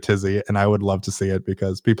into a tizzy, and I would love to see it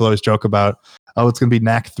because people always joke about, oh, it's going to be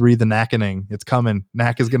Knack 3, the Knackening. It's coming.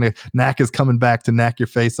 Knack is coming back to knack your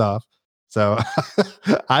face off. So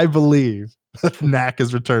I believe Knack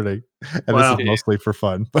is returning, and this is mostly for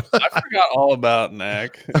fun. But I forgot all about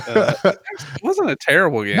Knack. It wasn't a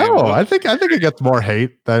terrible game. No, I think it gets more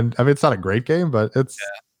hate than. I mean, it's not a great game, but it's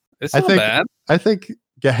not bad. I think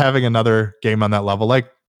having another game on that level, like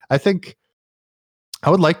I think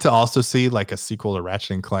I would like to also see like a sequel to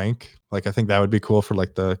Ratchet and Clank. Like I think that would be cool for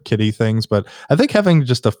like the kiddie things. But I think having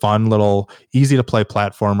just a fun little, easy to play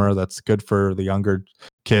platformer that's good for the younger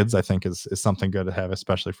kids, I think is something good to have,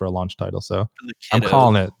 especially for a launch title. So I'm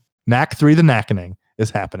calling it. Knack 3, the Knackening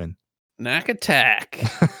is happening. Knack Attack.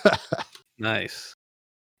 Nice.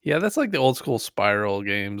 Yeah, that's like the old school Spiral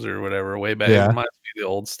games or whatever. Way back, it reminds me of the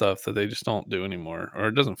old stuff that they just don't do anymore, or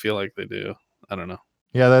it doesn't feel like they do. I don't know.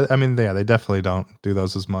 Yeah, they definitely don't do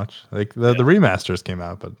those as much. Like the remasters came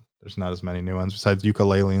out, but there's not as many new ones besides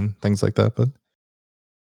Ukulele and things like that. But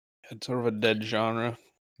it's sort of a dead genre.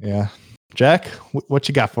 Yeah, Jack, what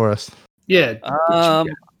you got for us? Yeah,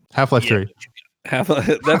 Half-Life 3.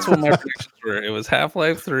 That's what my predictions were. It was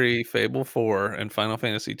Half-Life 3, Fable 4, and Final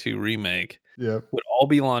Fantasy 2 Remake. Yep. Would all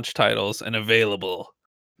be launch titles and available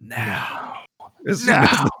now. As soon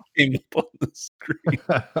as they came up on the screen.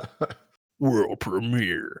 World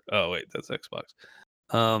premiere. Oh wait, that's Xbox.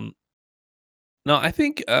 No, I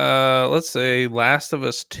think let's say Last of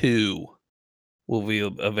Us 2 will be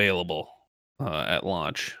available at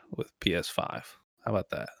launch with PS5. How about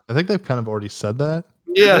that? I think they've kind of already said that.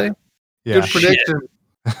 Yeah. Yeah. Good prediction.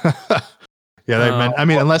 Yeah, they meant, I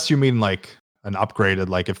mean, unless you mean like an upgraded,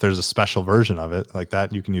 like if there's a special version of it like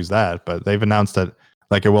that, you can use that. But they've announced that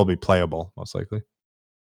like it will be playable, most likely.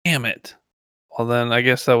 Damn it. Well, then I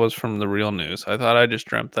guess that was from the real news. I thought I just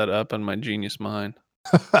dreamt that up in my genius mind.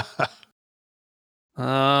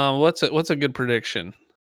 What's a good prediction?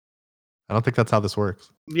 I don't think that's how this works.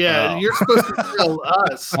 Yeah, Oh. you're supposed to tell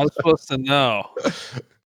us. I was supposed to know.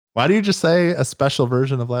 Why do you just say a special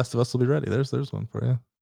version of Last of Us will be ready? There's one for you.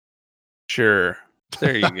 Sure.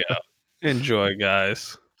 There you go. Enjoy,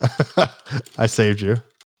 guys. I saved you,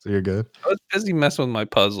 so you're good. I was busy messing with my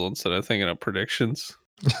puzzle instead of thinking of predictions.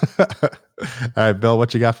 All right, Bill,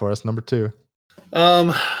 what you got for us? Number 2.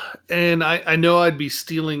 And I know I'd be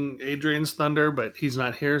stealing Adrian's thunder, but he's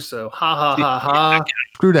not here, so ha.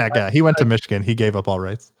 Screw that guy. He went to Michigan. He gave up all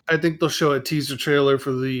rights. I think they'll show a teaser trailer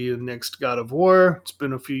for the next God of War. It's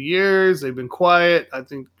been a few years. They've been quiet. I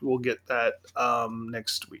think we'll get that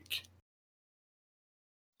next week.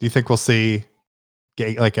 Do you think we'll see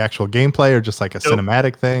like actual gameplay or just like a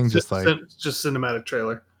cinematic thing? Just cinematic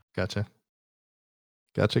trailer. Gotcha.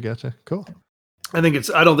 Cool. I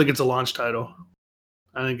don't think it's a launch title.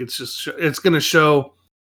 I think it's going to show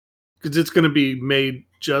because it's going to be made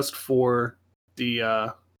just for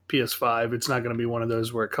the PS5. It's not going to be one of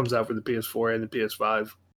those where it comes out for the PS4 and the PS5.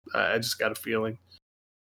 I just got a feeling.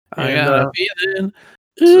 I got a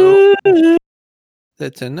feeling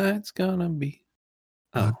that tonight's gonna be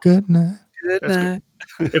a good night. Good night.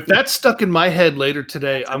 If that's stuck in my head later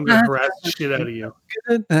today, I'm gonna harass the shit out of you.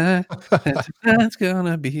 Good night. Tonight's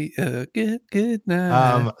gonna be a good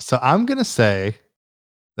night. So I'm gonna say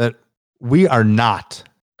that we are not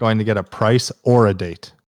going to get a price or a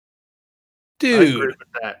date. Dude, I agree with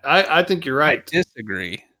that. I think you're right. I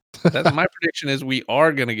disagree. That's my prediction is we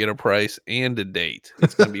are going to get a price and a date.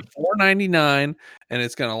 It's going to be $4.99 and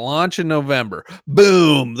it's going to launch in November.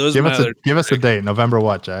 Boom! Give us a date. November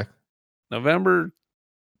what, Jack? November.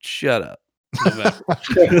 Shut up.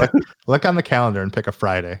 November. Look on the calendar and pick a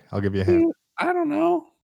Friday. I'll give you a hint. I don't know.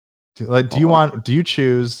 Do you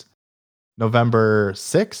choose November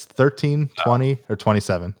 6th, 13, 20, or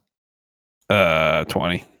 27?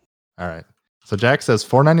 20. All right. So Jack says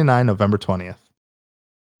 $4.99 November 20th.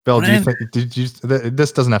 Bill, do you think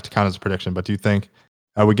this doesn't have to count as a prediction, but do you think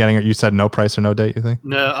are we getting it? You said no price or no date, you think?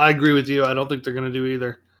 No, I agree with you. I don't think they're going to do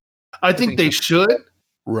either. I think they should.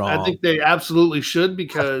 Wrong. I think they absolutely should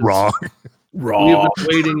because wrong. We've been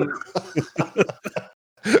waiting.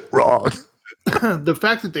 Wrong. The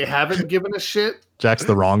fact that they haven't given us shit. Jack's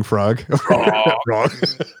the wrong frog. Wrong.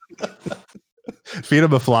 Feed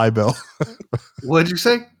him a fly, Bill. What'd you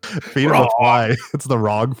say? Feed him a fly. It's the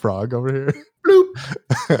wrong frog over here.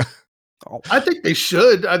 Bloop. I think they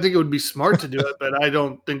should. I think it would be smart to do it, but I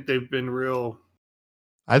don't think they've been real.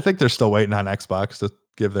 I think they're still waiting on Xbox to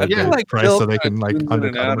give their price Bill so they can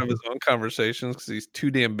undercut out of his own conversations because he's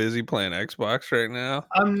too damn busy playing Xbox right now.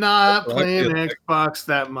 I'm not playing Xbox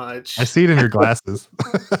that much. I see it in your glasses.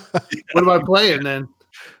 What am I playing then?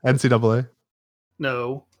 NCAA.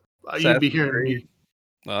 No, you'd be hearing me.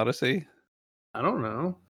 Odyssey. I don't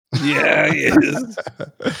know. Yeah, he is.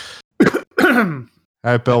 All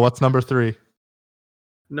right, Bill, what's number 3?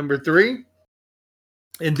 Number 3,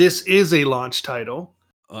 and this is a launch title.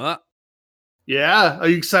 Yeah, are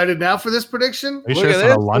you excited now for this prediction? Are you sure it's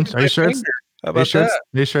not a lunch? Are you sure it's? How about that?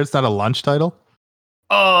 Are you sure it's not a lunch title?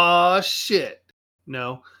 Oh shit!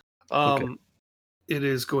 No, Okay. It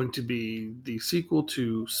is going to be the sequel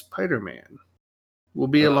to Spider-Man. Will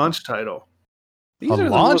be a launch title. These a are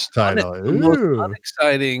launch title. The most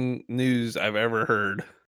unexciting news I've ever heard.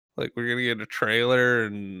 Like we're gonna get a trailer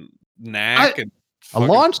and knack and a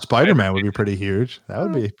launch Spider-Man would be pretty huge. That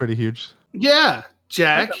would be pretty huge. Yeah,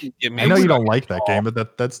 Jack. I know you don't like that game, but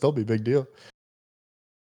that'd still be a big deal.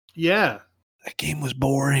 Yeah. That game was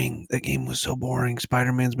boring. That game was so boring.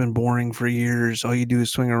 Spider-Man's been boring for years. All you do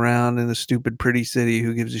is swing around in the stupid pretty city.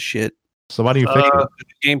 Who gives a shit? So why don't you fix it?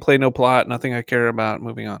 Gameplay, no plot, nothing I care about.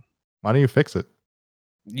 Moving on. Why don't you fix it?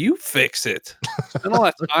 You fix it. Spend all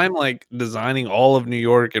that time like designing all of New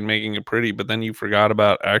York and making it pretty, but then you forgot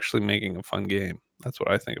about actually making a fun game. That's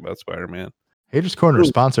what I think about Spider-Man. Haters Corner is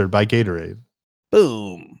sponsored by Gatorade.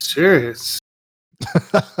 Boom. Serious.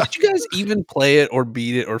 Did you guys even play it or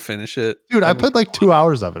beat it or finish it? Dude, I played like 2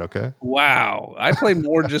 hours of it, okay? Wow. I played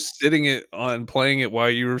more just sitting it on playing it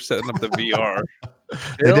while you were setting up the VR.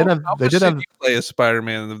 They did have you play a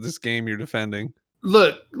Spider-Man of this game you're defending.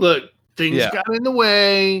 Look, things got in the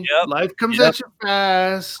way. Yep. Life comes at you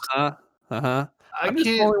fast. I'm just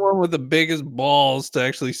the only one with the biggest balls to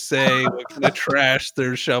actually say what kind of trash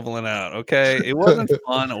they're shoveling out. Okay, it wasn't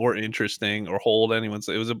fun or interesting or hold anyone's.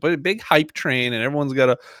 It was a big hype train, and everyone's got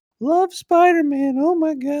to love Spider-Man. Oh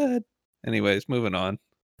my god. Anyways, moving on.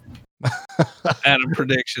 Adam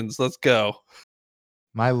predictions. Let's go.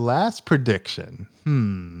 My last prediction.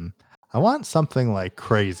 I want something like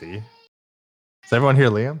crazy. Is everyone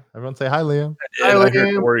here, Liam? Everyone say hi, Liam. I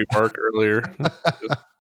heard Corey bark earlier.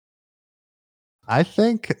 I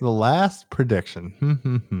think the last prediction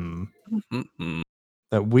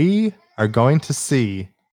that we are going to see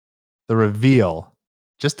the reveal,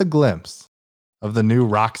 just a glimpse of the new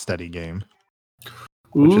Rocksteady game.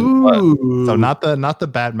 Which is what? Ooh. So not the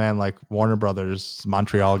Batman like Warner Brothers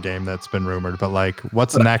Montreal game that's been rumored, but like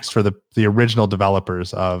what's next for the original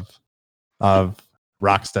developers of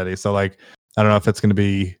Rocksteady. So like I don't know if it's going to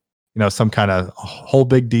be some kind of whole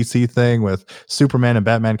big DC thing with Superman and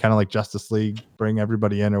Batman, kind of like Justice League, bring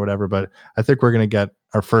everybody in or whatever. But I think we're going to get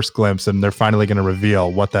our first glimpse, and they're finally going to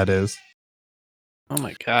reveal what that is. Oh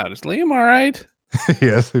my God, is Liam all right?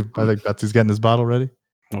 Yes, I think Betsy's getting his bottle ready.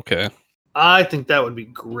 Okay. I think that would be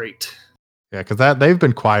great. Yeah, because they've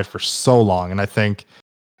been quiet for so long, and I think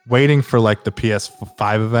waiting for like the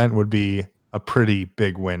PS5 event would be a pretty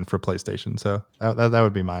big win for PlayStation. So that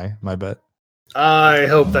would be my bet. I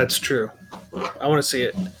hope that's true. I want to see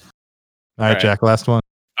it. All right, Jack, last one.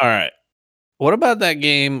 All right. What about that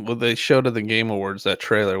game what they showed at the Game Awards, that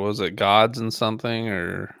trailer? Was it Gods and something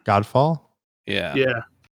or Godfall? Yeah. Yeah.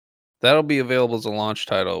 That'll be available as a launch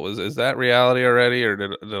title. Is that reality already, or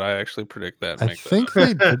did I actually predict that? I think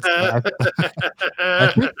they did.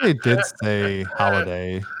 I think they did say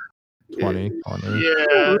holiday 2020.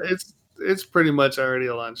 Yeah, it's pretty much already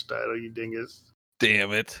a launch title, you dingus.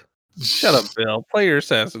 Damn it. Shut up, Bill. Play your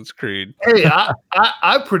Assassin's Creed. Hey,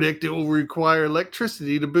 I predict it will require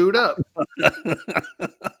electricity to boot up.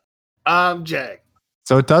 I'm Jack.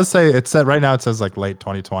 So it does say, it said right now it says like late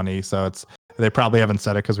 2020. So they probably haven't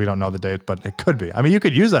said it because we don't know the date, but it could be. I mean, you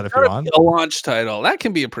could use that if you want. A launch title. That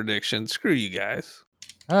can be a prediction. Screw you guys.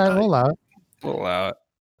 All right, we'll allow it. We'll allow it.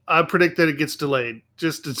 I predict that it gets delayed.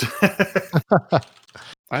 Just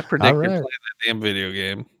I predict you're playing that damn video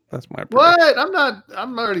game. That's my prediction. What?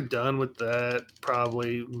 I'm already done with that.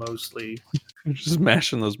 Probably, mostly. You're just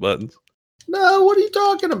mashing those buttons. No, what are you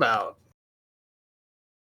talking about?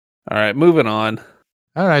 All right, moving on.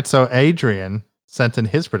 All right, so Adrian sent in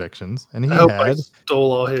his predictions, and he I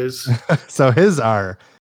stole all his. So his are,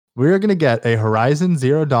 we're going to get a Horizon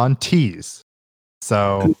Zero Dawn tease.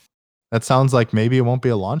 So that sounds like maybe it won't be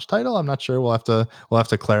a launch title. I'm not sure. We'll have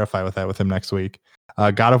to clarify with that with him next week.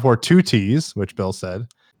 God of War 2 tease, which Bill said.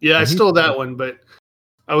 Yeah, I stole that one, but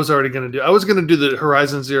I was already going to do. I was going to do the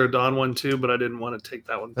Horizon Zero Dawn one too, but I didn't want to take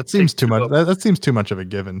that one. That seems too much. That seems too much of a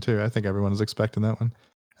given too. I think everyone is expecting that one.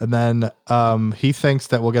 And then he thinks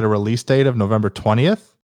that we'll get a release date of November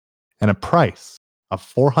 20th and a price of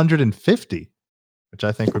 $450, which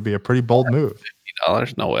I think would be a pretty bold move.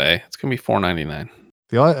 $50? No way. It's gonna be $499.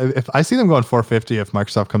 If I see them going $450, if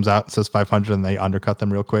Microsoft comes out and says $500 and they undercut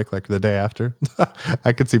them real quick, like the day after,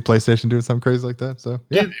 I could see PlayStation doing something crazy like that. So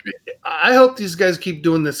yeah, dude, I hope these guys keep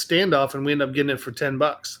doing this standoff and we end up getting it for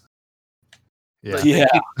 $10. Yeah,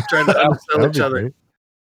 trying to undersell each other. Great.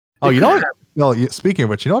 Oh, you know what? Well, speaking of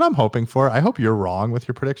which, you know what I'm hoping for? I hope you're wrong with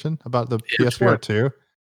your prediction about the PSVR 2.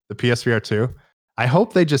 The PSVR 2. I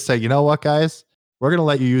hope they just say, you know what, guys? We're going to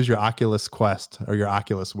let you use your Oculus Quest or your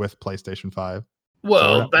Oculus with PlayStation 5.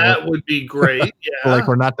 Well, that would be great. Yeah. Like,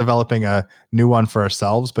 we're not developing a new one for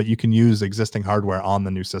ourselves, but you can use existing hardware on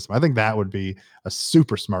the new system. I think that would be a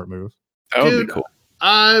super smart move. That would be cool.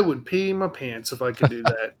 I would pee my pants if I could do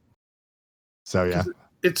that. So, yeah.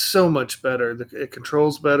 It's so much better. It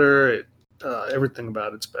controls better. Everything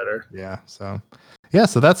about it's better. Yeah. So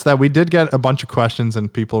that's that. We did get a bunch of questions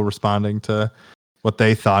and people responding to what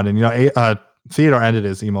they thought. And, Theodore ended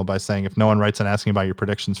his email by saying, if no one writes and asking about your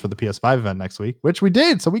predictions for the PS5 event next week, which we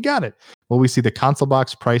did, so we got it. Will we see the console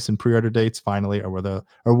box price and pre-order dates finally, or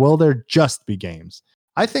will there just be games?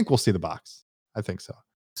 I think we'll see the box. I think so.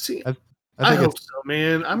 See, I hope so,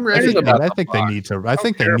 man. I'm ready. I think they need to. I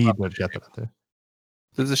think they need to get that there.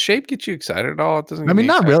 Does the shape get you excited at all? It doesn't. I mean,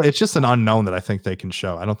 not really. It's just an unknown that I think they can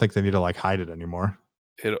show. I don't think they need to hide it anymore.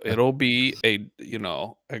 It'll be a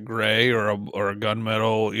gray or a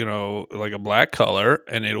gunmetal, like a black color,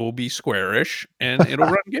 and it will be squarish and it'll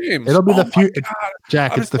run games. It'll be the future,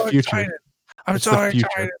 Jack. It's the future. Excited. I'm so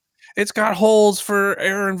excited. It's got holes for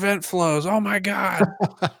air and vent flows. Oh my god.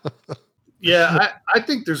 Yeah, I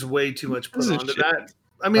think there's way too much put onto that.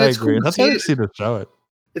 I mean, it's agree. cool. That's why I see to show it.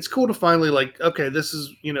 It's cool to finally okay, this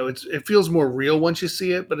is it feels more real once you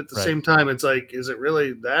see it, but at the same time, it's like, is it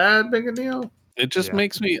really that big a deal? It just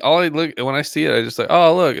makes me when I see it, I just like,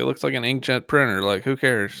 oh look, it looks like an inkjet printer. Like, who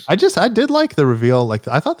cares? I did like the reveal. Like,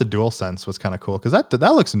 I thought the DualSense was kind of cool because that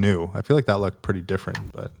looks new. I feel like that looked pretty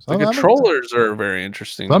different. But the controllers are very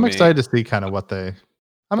interesting. So I'm excited to see kind of what they.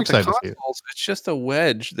 I'm excited to see it. It's just a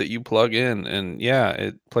wedge that you plug in, and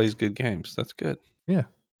it plays good games. That's good. Yeah,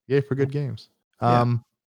 yay for good games.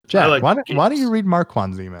 Jack, why don't you read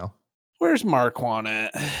Marquand's email? Where's Marquand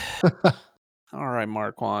at? All right,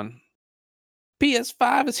 Marquand.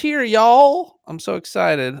 PS5 is here, y'all. I'm so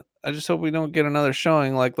excited. I just hope we don't get another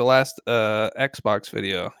showing like the last Xbox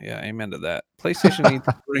video. Yeah, amen to that. PlayStation needs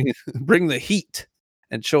to bring the heat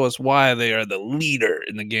and show us why they are the leader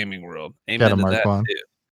in the gaming world. Amen to that too.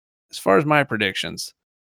 As far as my predictions,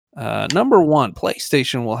 number one,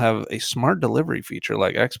 PlayStation will have a smart delivery feature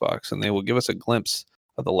like Xbox, and they will give us a glimpse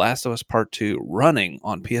of The Last of Us Part 2 running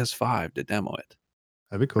on PS5 to demo it.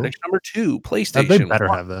 That'd be cool. Prediction number two, PlayStation. They better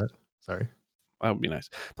have that. Sorry. That would be nice.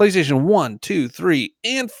 PlayStation 1, 2, 3,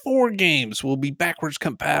 and 4 games will be backwards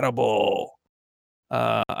compatible.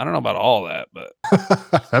 I don't know about all that, but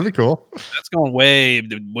that'd be cool. That's going way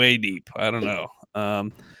deep. I don't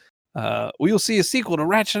know. We will see a sequel to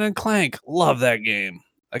Ratchet and Clank. Love that game.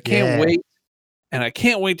 I can't wait. And I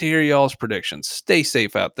can't wait to hear y'all's predictions. Stay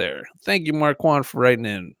safe out there. Thank you, Marquand, for writing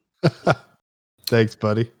in. Thanks,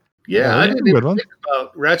 buddy. Yeah, I didn't even think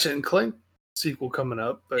about Ratchet and Clank sequel coming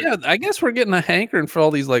up. But yeah, I guess we're getting a hankering for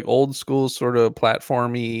all these like old school sort of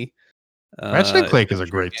platformy. Ratchet and Clank is a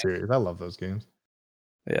great series. I love those games.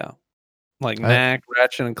 Yeah. Like Knack,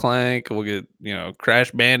 Ratchet and Clank. We'll get,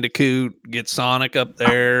 Crash Bandicoot, get Sonic up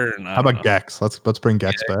there. And how about Gex? Let's bring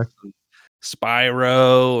Gex back.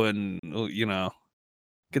 Spyro and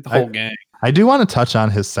get the whole gang. I do want to touch on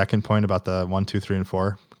his second point about the 1, 2, 3, and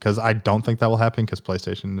 4, because I don't think that will happen because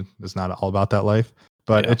PlayStation is not all about that life.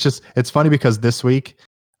 But it's funny because this week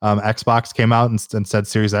Xbox came out and said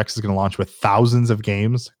Series X is going to launch with thousands of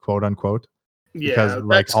games, quote unquote. Yeah,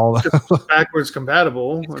 because all backwards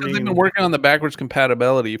compatible. Because they've been working on the backwards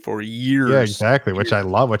compatibility for years. Yeah, exactly. Which I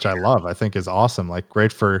love. I think is awesome. Like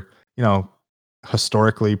great for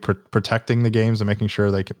historically protecting the games and making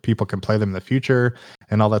sure people can play them in the future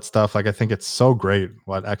and all that stuff. Like I think it's so great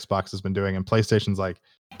what Xbox has been doing, and PlayStation's like,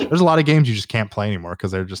 there's a lot of games you just can't play anymore because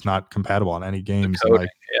they're just not compatible on any games. And like,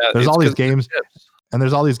 there's all these games, and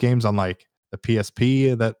there's all these games on like the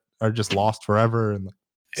PSP that are just lost forever, and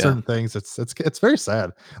certain things. It's very sad.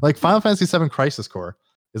 Like Final Fantasy VII Crisis Core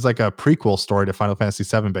is like a prequel story to Final Fantasy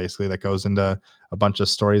VII, basically, that goes into a bunch of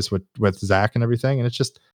stories with Zack and everything, and it's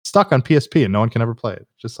just stuck on PSP and no one can ever play it.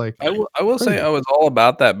 Just like I will say I was all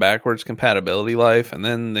about that backwards compatibility life, and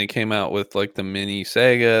then they came out with like the mini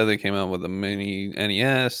Sega, they came out with the mini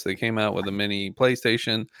NES, they came out with the mini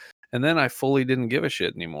PlayStation, and then I fully didn't give a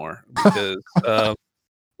shit anymore because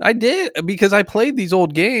I did, because I played these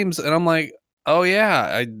old games and I'm like, oh yeah,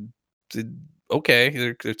 I did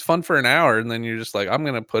okay. It's fun for an hour, and then you're just like, I'm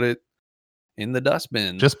gonna put it in the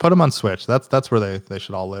dustbin. Just put them on Switch. That's where they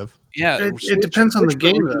should all live. Yeah, it depends on the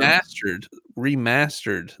game.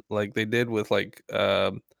 Remastered, like they did with like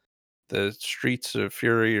the Streets of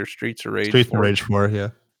Fury or Streets of Rage. Streets of Rage 4, yeah.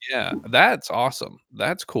 Yeah, that's awesome.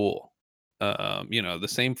 That's cool. The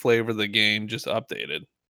same flavor of the game, just updated.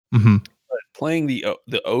 Mm-hmm. But playing the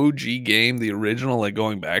OG game, the original, like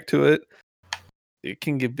going back to it, it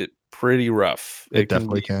can get pretty rough. It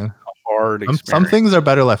definitely can. A hard experience. Some things are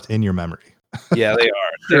better left in your memory. Yeah, they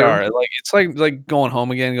are. They are. Like it's like going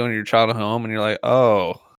home again, going to your childhood home, and you're like,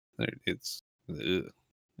 oh, it's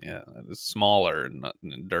smaller and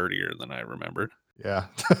dirtier than I remembered. Yeah.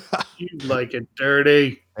 You like it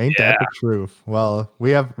dirty. Ain't that the truth? Well,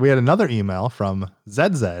 we had another email from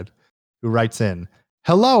ZZ who writes in,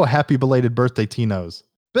 "Hello, happy belated birthday, Tinos.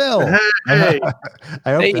 Bill." Hey.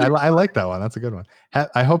 I like that one. That's a good one.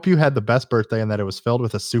 I hope you had the best birthday and that it was filled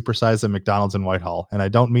with a supersize at McDonald's in Whitehall. And I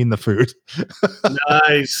don't mean the food.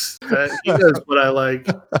 Nice. He knows what I like.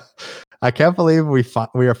 I can't believe we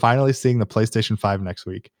are finally seeing the PlayStation 5 next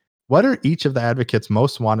week. What are each of the advocates'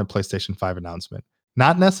 most wanted PlayStation 5 announcement?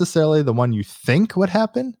 Not necessarily the one you think would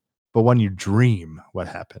happen, but one you dream would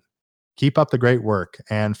happen. Keep up the great work.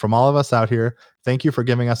 And from all of us out here, thank you for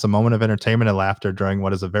giving us a moment of entertainment and laughter during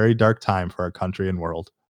what is a very dark time for our country and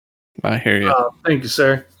world. I hear you. Thank you,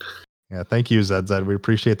 sir. Yeah, thank you, ZZ. We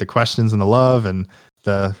appreciate the questions and the love and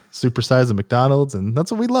the supersize of McDonald's, and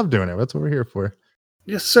that's what we love doing it. That's what we're here for.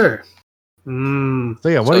 Yes, sir. So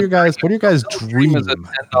yeah, what are your guys' dream? Is a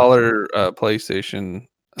 $10 PlayStation.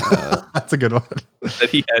 That's a good one that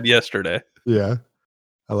he had yesterday. Yeah,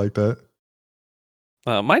 I like that.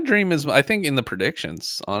 My dream is, I think, in the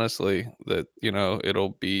predictions, honestly, that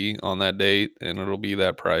it'll be on that date and it'll be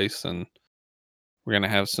that price, and we're gonna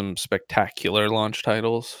have some spectacular launch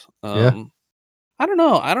titles. I don't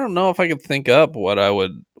know if I could think up what I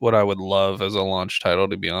would love as a launch title,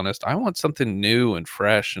 to be honest. I want something new and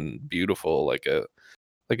fresh and beautiful, like a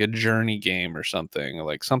Journey game or something,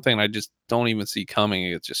 like something I just don't even see coming.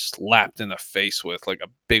 It's just slapped in the face with like a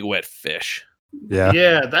big wet fish. Yeah,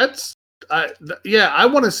 I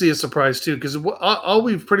want to see a surprise too, because all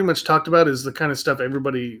we've pretty much talked about is the kind of stuff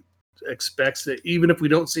everybody expects that even if we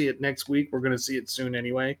don't see it next week, we're going to see it soon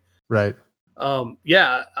anyway. Right.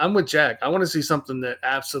 Yeah, I'm with Jack. I want to see something that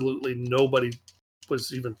absolutely nobody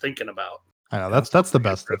was even thinking about. I know that's the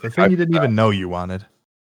best stuff. The thing you didn't even know you wanted.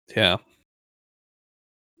 Yeah.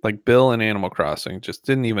 Like Bill in Animal Crossing, just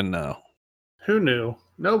didn't even know. Who knew?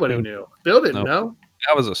 Nobody knew. Bill didn't know.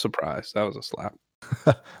 That was a surprise. That was a slap.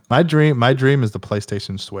 My dream is the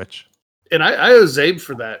PlayStation Switch. And I owe Zabe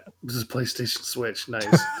for that. This is PlayStation Switch. Nice.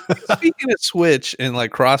 Speaking of Switch and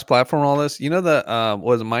like cross-platform, all this, you know the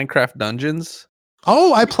was it Minecraft Dungeons?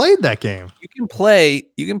 Oh, I played that game. You can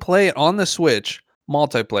play it on the Switch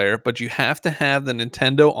multiplayer, but you have to have the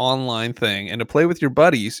Nintendo Online thing, and to play with your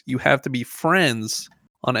buddies, you have to be friends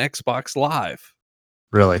on Xbox Live.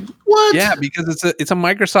 Really? What? Yeah, because it's a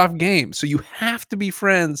Microsoft game, so you have to be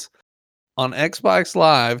friends on Xbox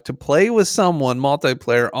Live to play with someone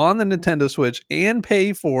multiplayer on the Nintendo Switch and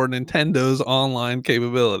pay for Nintendo's online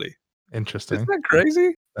capability. Interesting. Isn't that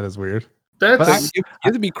crazy? That is weird. You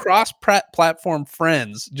have to be cross-platform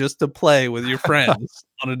friends just to play with your friends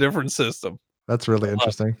on a different system. That's really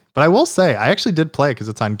interesting. But I will say, I actually did play because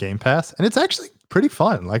it's on Game Pass, and it's actually pretty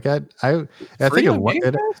fun. Like I think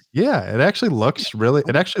it actually looks really.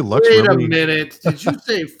 It actually looks. Wait really... a minute. Did you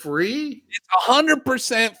say free? It's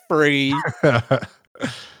 100% free.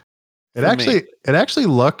 It actually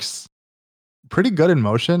looks pretty good in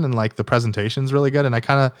motion, and like the presentation's really good.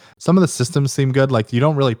 And some of the systems seem good. Like you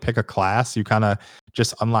don't really pick a class; you kind of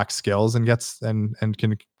just unlock skills and and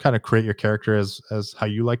can kind of create your character as how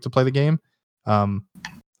you like to play the game.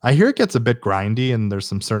 I hear it gets a bit grindy and there's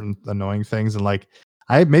some certain annoying things, and like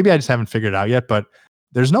I just haven't figured it out yet, but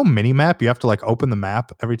there's no mini map. You have to like open the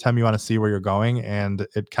map every time you want to see where you're going, and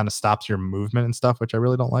it kind of stops your movement and stuff, which I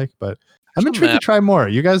really don't like, but I'm intrigued to try more.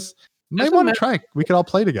 You guys might want to try. We could all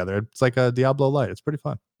play together. It's like a Diablo Light. It's pretty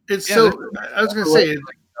fun. I was going to say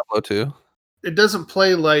Diablo 2. It doesn't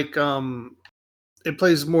play like it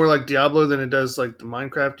plays more like Diablo than it does like the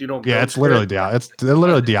Minecraft. You don't. Yeah, it's literally Diablo. It's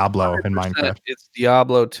literally Diablo in Minecraft. It's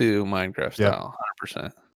Diablo 2 Minecraft style,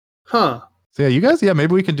 100%. Huh. So yeah, you guys,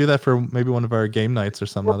 maybe we can do that for maybe one of our game nights or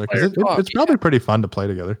something other, because it's probably pretty fun to play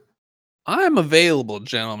together. I'm available,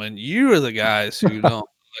 gentlemen. You are the guys who don't.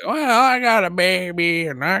 Well, I got a baby,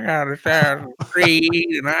 and I got a Assassin's Creed,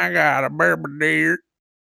 and I got a bourbon deer.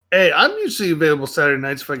 Hey, I'm usually available Saturday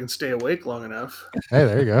nights if I can stay awake long enough. Hey,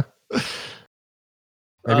 there you go.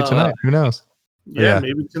 Maybe tonight. Who knows? Yeah,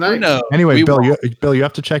 maybe tonight. No, anyway, Bill, you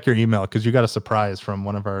have to check your email because you got a surprise from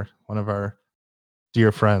one of our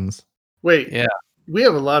dear friends. Wait, yeah, we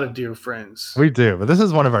have a lot of dear friends. We do, but this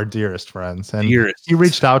is one of our dearest friends, and he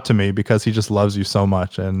reached out to me because he just loves you so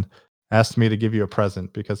much and asked me to give you a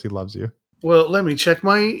present because he loves you. Well, let me check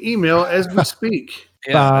my email as we speak.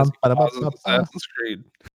 Yeah, Assassin's Creed.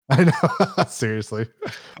 I know, seriously.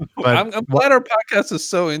 But I'm glad our podcast is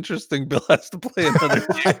so interesting. Bill has to play another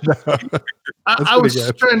game. I was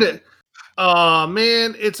just trying to. Oh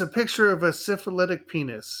man, it's a picture of a syphilitic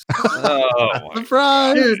penis. Oh,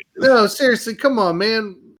 surprise! Dude, no, seriously, come on,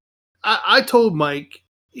 man. I told Mike.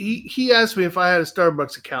 He asked me if I had a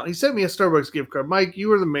Starbucks account. He sent me a Starbucks gift card. Mike, you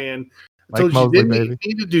were the man. I told you didn't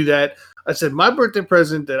need to do that. I said my birthday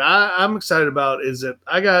present that I'm excited about is that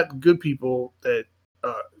I got good people that.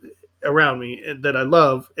 Around me that I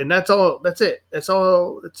love, and that's all. That's it. That's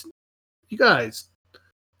all. It's you guys.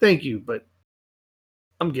 Thank you, but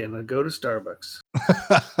I'm gonna go to Starbucks.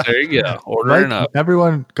 There you go. Ordering up.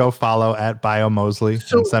 Everyone, go follow at Bio Mosley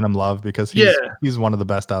and send him love because he's one of the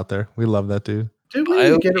best out there. We love that dude. Dude, we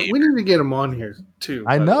need to get him on here too.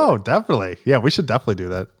 I know, definitely. Yeah, we should definitely do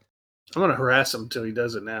that. I'm gonna harass him until he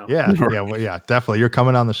does it now. Yeah, definitely. You're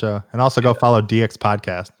coming on the show, and also go follow DX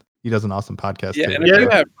Podcast. He does an awesome podcast. Yeah, too. and if you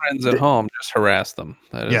have friends at home, just harass them.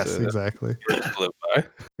 Exactly.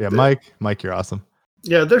 Yeah, Good. Mike, you're awesome.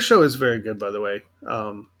 Yeah, their show is very good, by the way.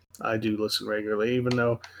 I do listen regularly, even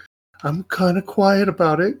though I'm kind of quiet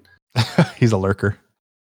about it. He's a lurker.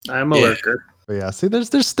 I'm a lurker. But yeah, see,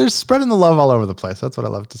 there's spreading the love all over the place. That's what I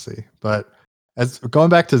love to see. But as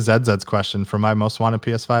going back to ZZ's question for my most wanted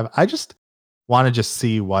PS5, I just want to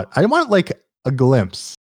see what I want, like a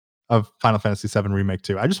glimpse of Final Fantasy VII Remake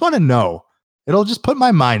 2. I just want to know. It'll just put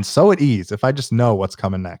my mind so at ease if I just know what's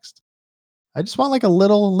coming next. I just want like a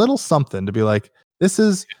little something to be like, this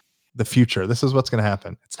is the future. This is what's going to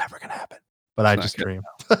happen. It's never going to happen. But I just dream.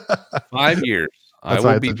 5 years. I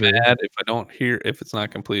will be mad if I don't hear if it's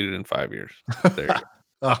not completed in 5 years. There you go.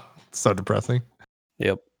 Oh, so depressing.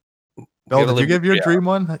 Yep. Bill, did you give your dream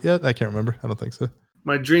one yet? I can't remember. I don't think so.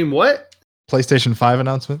 My dream what? PlayStation 5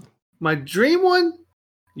 announcement. My dream one?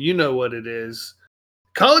 You know what it is.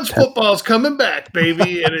 College football's coming back,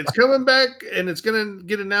 baby, and it's coming back, and it's gonna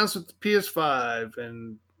get announced with the PS5,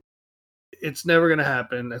 and it's never gonna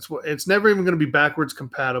happen. It's never even gonna be backwards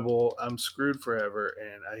compatible. I'm screwed forever,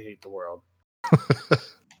 and I hate the world.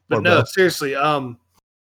 But no, seriously,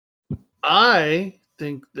 I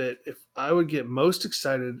think that if I would get most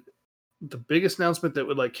excited, the biggest announcement that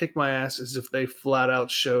would like kick my ass is if they flat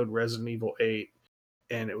out showed Resident Evil 8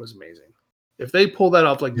 and it was amazing. If they pull that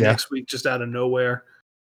off like next week just out of nowhere,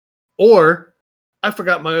 or I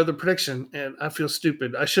forgot my other prediction and I feel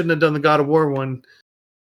stupid. I shouldn't have done the God of War one.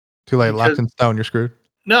 Too late, locked in stone, you're screwed.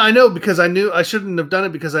 No, I know, because I knew I shouldn't have done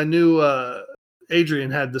it because I knew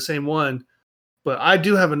Adrian had the same one. But I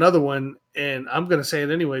do have another one, and I'm going to say it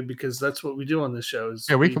anyway because that's what we do on this show. Is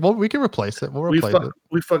we can replace it. We'll replace it.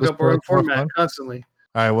 We fuck up our own format constantly.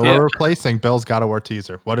 All right, well, we're replacing Bill's God of War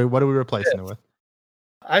teaser. What are we replacing it with?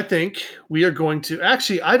 I think we are going to...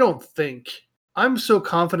 Actually, I don't think... I'm so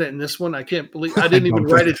confident in this one. I can't believe... I didn't even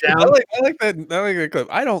write it down. I like that clip.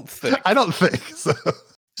 I don't think so.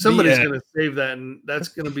 Somebody's going to save that, and that's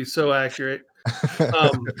going to be so accurate.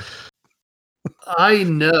 I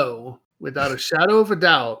know... Without a shadow of a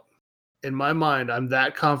doubt, in my mind, I'm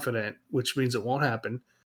that confident, which means it won't happen,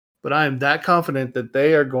 but I am that confident that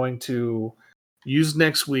they are going to use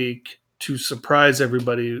next week to surprise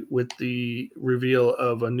everybody with the reveal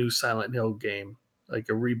of a new Silent Hill game, like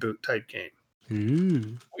a reboot type game.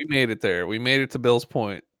 Ooh. We made it there. We made it to Bill's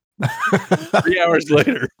point. 3 hours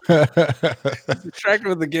later. He's distracted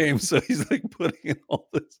with the game, so he's like putting in all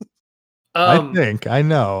this. I think.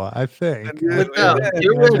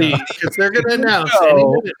 You're ready because they're going to announce any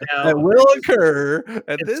minute now. That will occur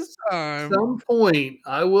at this time. At some point,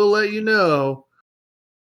 I will let you know.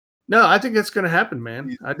 No, I think it's going to happen,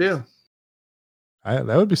 man. I do. That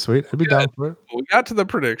would be sweet. I'd be down for it. We got to the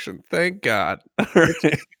prediction. Thank God.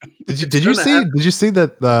 Did you see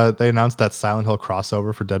that they announced that Silent Hill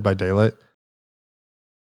crossover for Dead by Daylight?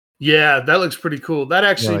 Yeah, that looks pretty cool. That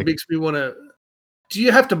actually makes me want to. Do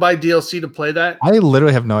you have to buy DLC to play that? I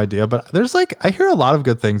literally have no idea, but there's I hear a lot of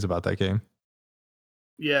good things about that game.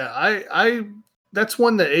 Yeah, I that's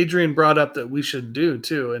one that Adrian brought up that we should do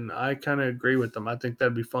too, and I kind of agree with them. I think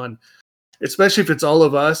that'd be fun, especially if it's all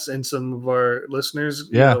of us and some of our listeners,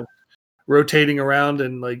 you know, rotating around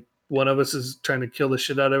and like one of us is trying to kill the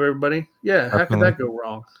shit out of everybody. Yeah, how could that go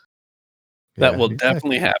wrong? That will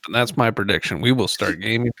definitely happen. That's my prediction. We will start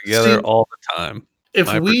gaming together all the time.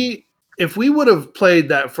 If we would have played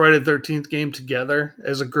that Friday the 13th game together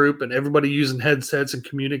as a group and everybody using headsets and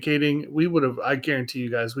communicating, we would have, I guarantee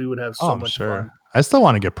you guys, we would have so much fun. I still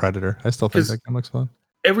want to get Predator. I still think that game looks fun.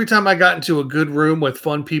 Every time I got into a good room with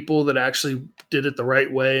fun people that actually did it the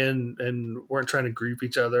right way and weren't trying to grief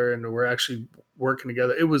each other and were actually working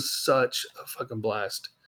together, it was such a fucking blast.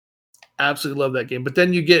 Absolutely love that game. But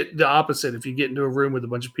then you get the opposite. If you get into a room with a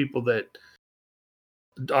bunch of people that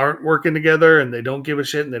aren't working together and they don't give a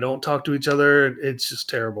shit and they don't talk to each other, it's just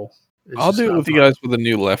terrible. I'll do it with you guys with a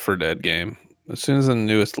new Left 4 Dead game. As soon as the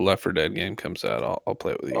newest Left 4 Dead game comes out, I'll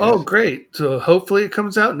play it with you guys. Oh, great. So hopefully it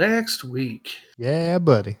comes out next week. Yeah,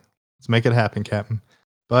 buddy. Let's make it happen, Captain.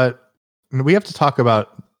 But we have to talk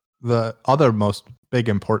about the other most big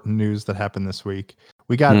important news that happened this week.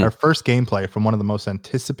 We got our first gameplay from one of the most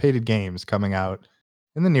anticipated games coming out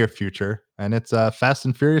in the near future, and it's Fast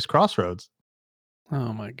and Furious Crossroads.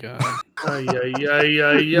 Oh my god! Did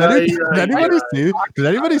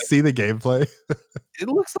anybody see the gameplay? It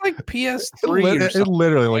looks like PS3. It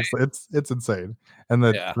literally looks. It's insane, and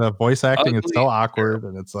the voice acting is so awkward,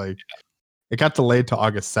 and it's like it got delayed to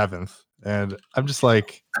August 7th, and I'm just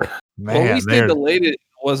like, man. Well, at least they delayed it.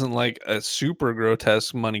 It wasn't like a super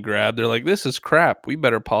grotesque money grab. They're like, this is crap. We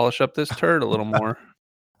better polish up this turd a little more.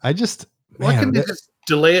 Why couldn't they just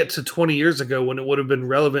delay it to 20 years ago when it would have been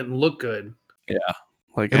relevant and look good? Yeah,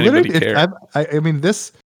 like anybody cares. I mean,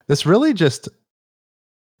 this really just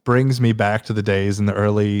brings me back to the days in the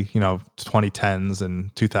early, 2010s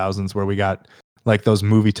and 2000s where we got like those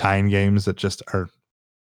movie tie-in games that just are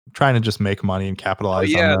trying to just make money and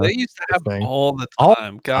capitalize. They used to have them all the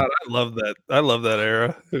time. God, I love that. I love that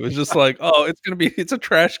era. It was just like, it's a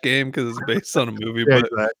trash game because it's based on a movie, but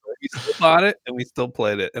we still bought it and we still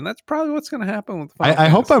played it, and that's probably what's going to happen with. I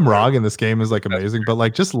hope I'm wrong, and this game is like amazing, but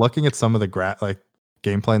like just looking at some of the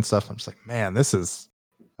gameplay and stuff, I'm just like, man, this is,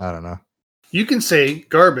 I don't know. You can say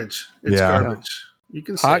garbage. It's garbage. You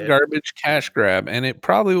can say hot garbage cash grab, and it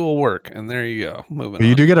probably will work. And there you go. Moving on.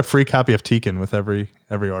 You do get a free copy of Tekken with every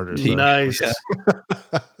order. So. Nice.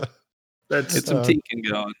 That's Get some Tekken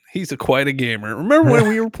going. He's quite a gamer. Remember when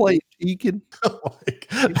we were playing Tekken?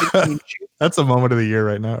 That's a moment of the year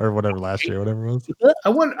right now, or whatever, last year, whatever it was.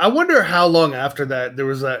 I wonder how long after that there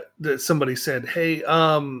was that somebody said, "Hey,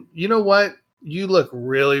 you know what? You look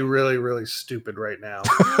really, really, really stupid right now."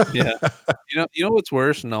 Yeah. You know what's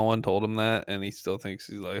worse? No one told him that, and he still thinks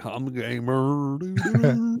he's like, I'm a gamer.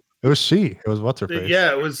 It was she. It was what's her face.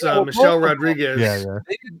 Yeah, it was Michelle Rodriguez. Yeah.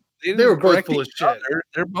 They were both full of shit.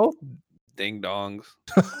 They're both ding dongs.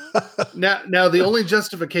 Now the only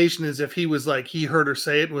justification is if he was like, he heard her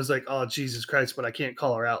say it and was like, "Oh Jesus Christ!" But I can't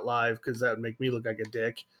call her out live because that would make me look like a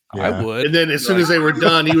dick. Yeah. I would. And then as soon as they were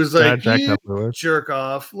done, he was like, Jack "You definitely would. jerk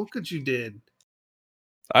off! Look what you did."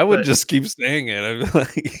 I would But- just keep saying it. I'd be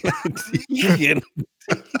like, Tekken.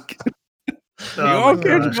 Oh You my all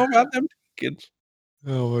care to gosh. know about them Tekkens?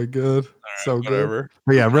 Oh my god. So good. Whatever.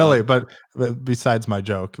 But yeah, really. But besides my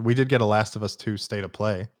joke, we did get a Last of Us 2 State of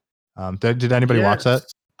Play. Did anybody watch that?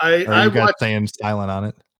 Yes. Or are I you guys watched. staying silent on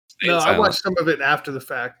it? No, Staying I watched some of it after the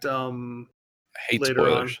fact. I hate later on.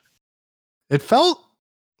 spoilers. It felt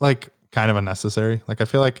like kind of unnecessary. Like I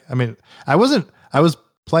feel like, I mean, I was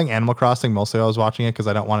playing Animal Crossing mostly. I was watching it because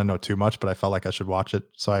I don't want to know too much, but I felt like I should watch it,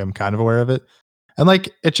 so I am kind of aware of it. And like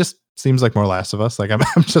it just seems like more Last of Us. Like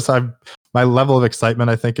my level of excitement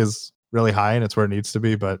I think is really high and it's where it needs to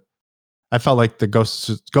be. But I felt like the Ghost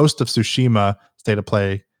of Tsushima State of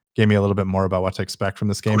Play gave me a little bit more about what to expect from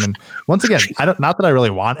this game. And once again, not that I really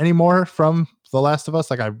want any more from The Last of Us.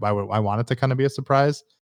 Like I want it to kind of be a surprise.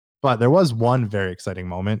 But there was one very exciting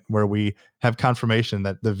moment where we have confirmation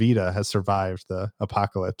that the Vita has survived the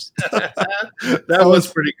apocalypse. that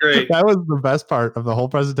was pretty great. That was the best part of the whole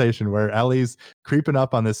presentation, where Ellie's creeping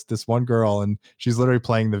up on this one girl and she's literally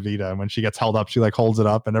playing the Vita. And when she gets held up, she like holds it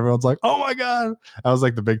up and everyone's like, "Oh my god!" That was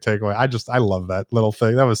like the big takeaway. I love that little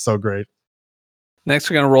thing. That was so great. Next,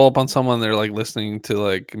 we're gonna roll up on someone. They're like listening to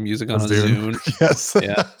like music on a Zune. Yes.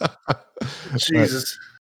 Yeah. Jesus,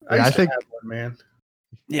 I used to think. have one, man.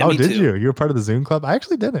 Yeah, Oh, me did too. you? You were part of the Zune club? I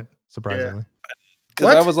actually didn't, surprisingly.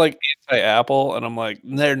 Because I What? was like anti-Apple, and I'm like,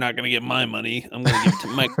 they're not gonna get my money. I'm gonna give it to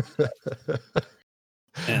Mike.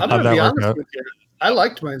 I'm And gonna that be work honest out? with you. I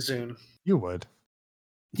liked my Zune. You would.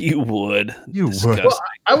 you would. You would. Disgusting. Well,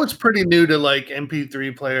 I was pretty new to like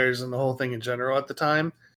MP3 players and the whole thing in general at the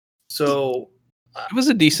time. So It was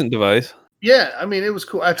a decent device. yeah, I mean, it was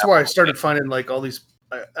cool. That's where I started finding like all these.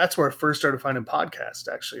 That's where I first started finding podcasts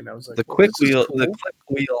actually, and I was like, The well, quick this is wheel, cool. the click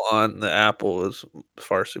wheel on the Apple is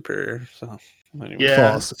far superior. So anyway.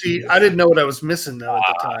 Yeah, False. see, I didn't know what I was missing though at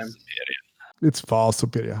the time. It's false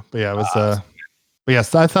superior. But yeah, it was but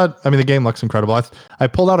yes, I thought, I mean, the game looks incredible. I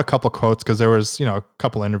pulled out a couple quotes because there was, a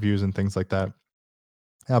couple interviews and things like that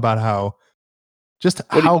about how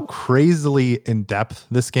crazily in depth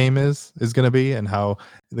this game is going to be, and how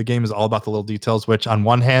the game is all about the little details, which on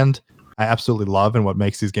one hand I absolutely love and what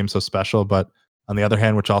makes these games so special, but on the other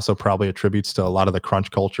hand, which also probably attributes to a lot of the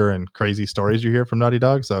crunch culture and crazy stories you hear from Naughty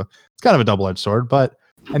Dog. So it's kind of a double-edged sword. But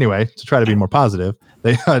anyway, to try to be more positive,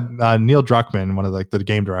 they Neil Druckmann, one of the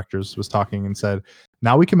game directors, was talking and said,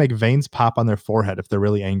 "Now we can make veins pop on their forehead if they're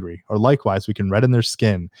really angry, or likewise, we can redden their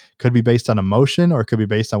skin. Could be based on emotion, or it could be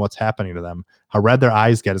based on what's happening to them. How red their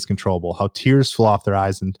eyes get is controllable. How tears flow off their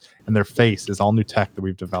eyes and their face is all new tech that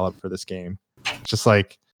we've developed for this game." It's just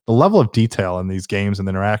like the level of detail in these games and the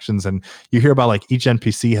interactions, and you hear about like each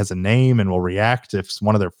NPC has a name and will react if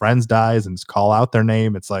one of their friends dies and just call out their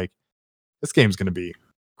name. It's like this game's going to be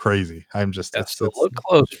crazy. I'm just So look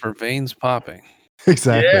close for veins popping.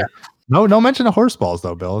 exactly. Yeah. No mention of horse balls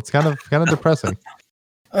though, Bill. It's kind of depressing.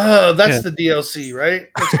 That's the DLC, right?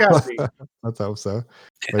 It's gotta be. Let's hope so.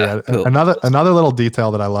 But yeah, another little detail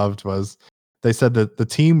that I loved was they said that the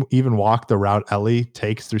team even walked the route Ellie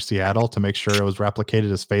takes through Seattle to make sure it was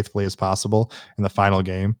replicated as faithfully as possible in the final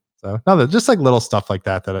game. So just like little stuff like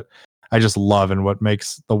that I just love, and what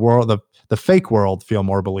makes the world, the fake world, feel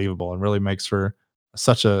more believable and really makes for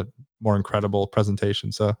such a more incredible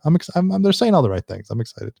presentation. So they're saying all the right things. I'm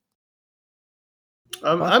excited.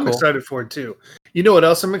 I'm cool. excited for it too. You know what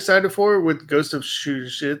else I'm excited for with Ghost of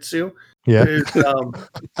Tsushima? Yeah. Is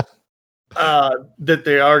that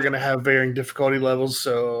they are going to have varying difficulty levels,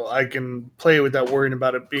 so I can play it without worrying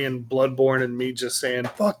about it being Bloodborne and me just saying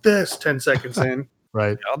 "fuck this" 10 seconds in.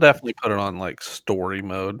 Right. I'll definitely put it on like story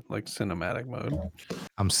mode, like cinematic mode.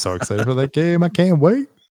 I'm so excited for that game. I can't wait.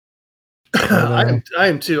 I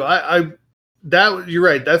am too. You're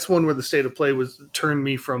right. That's one where the state of play was turned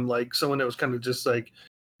me from like someone that was kind of just like,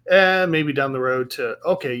 maybe down the road to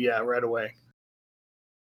okay, yeah, right away.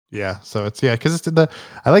 Yeah. So because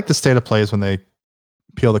I like the state of plays when they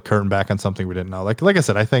peel the curtain back on something we didn't know. Like I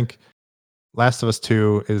said, I think Last of Us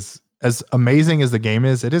 2 is as amazing as the game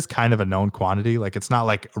is, it is kind of a known quantity. Like it's not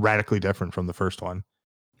like radically different from the first one.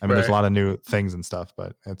 I mean, there's a Right. lot of new things and stuff,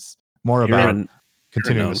 but it's more You're about an-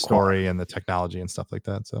 continuing known the story and the technology and stuff like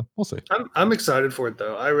that. So we'll see. I'm excited for it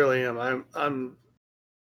though. I really am. I'm.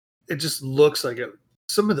 It just looks like it.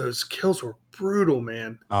 Some of those kills were brutal,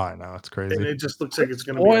 man, Oh, I know it's and crazy. it just looks like it's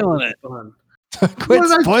going to be spoiling it. fun. Quit What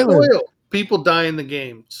did I spoiling. spoil? People die in the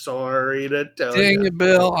game. Sorry to tell Dang you. it,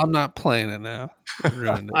 Bill! I'm not playing it now. You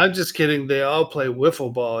ruined it. I'm just kidding. They all play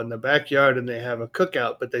wiffle ball in the backyard and they have a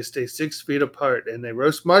cookout, but they stay 6 feet apart and they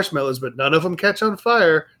roast marshmallows, but none of them catch on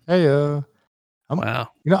fire. Hey, Wow. I'm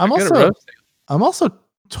Good at also roasting. I'm also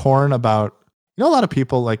torn about. A lot of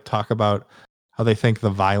people like talk about how they think the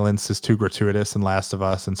violence is too gratuitous in Last of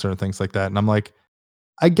Us and certain things like that, and I'm like,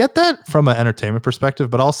 I get that from an entertainment perspective,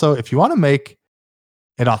 but also if you want to make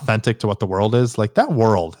it authentic to what the world is, like that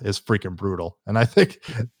world is freaking brutal, and I think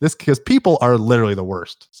this because people are literally the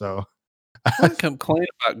worst. So Don't complain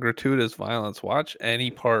about gratuitous violence. Watch any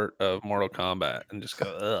part of Mortal Kombat and just go,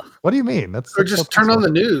 ugh. what do you mean? That's Or so just turn on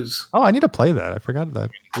peaceful. the news. Oh, I need to play that. I forgot that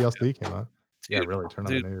DLC came out. Yeah, Dude, really. Turn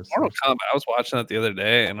on Dude, the news. Mortal Kombat. I was watching that the other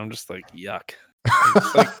day, and I'm just like, yuck.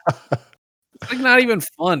 It's like not even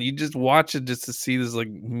fun. You just watch it just to see this like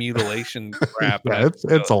mutilation crap. Yeah,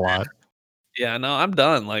 it's a lot. Yeah, no, I'm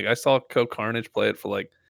done. Like I saw Carnage play it for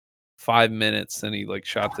like 5 minutes, and he like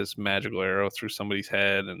shot this magical arrow through somebody's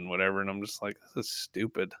head and whatever, and I'm just like, this is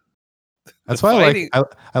stupid. That's The why fighting-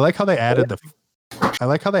 I like how they added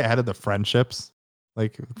the friendships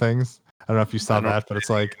like things. I don't know if you saw that, but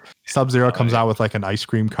it's like Sub-Zero comes out with like an ice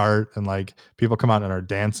cream cart and like people come out and are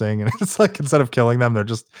dancing, and it's like instead of killing them, they're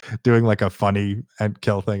just doing like a funny and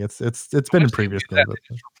kill thing. It's been in previous games.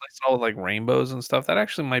 Replace all with like rainbows and stuff. That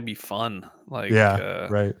actually might be fun. Like Yeah,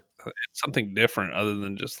 right. it's something different other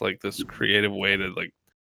than just like this creative way to like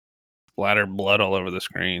splatter blood all over the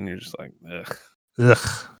screen. You're just like, ugh.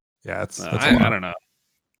 Ugh. Yeah, I don't know.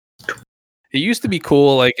 It used to be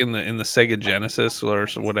cool, like in the Sega Genesis or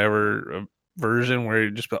whatever version, where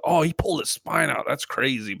you just be, oh, he pulled his spine out. That's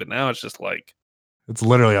crazy. But now it's just like it's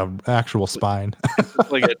literally an actual spine. it's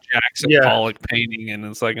like a Jackson Pollock painting, and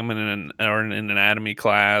it's like I'm in an anatomy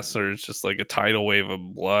class, or it's just like a tidal wave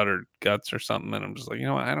of blood or guts or something, and I'm just like, you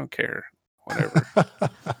know what? I don't care. Whatever.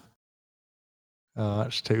 Oh,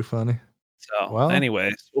 that's too funny. So, well,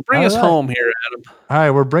 anyways, we'll bring us home here, Adam. All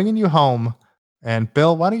right, we're bringing you home. And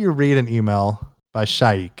Bill, why don't you read an email by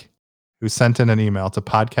Shaik, who sent in an email to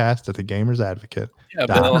podcast@thegamersadvocate. Yeah,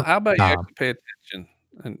 Bill, how about you actually pay attention?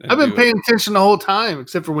 And I've been paying attention the whole time,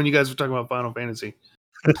 except for when you guys were talking about Final Fantasy.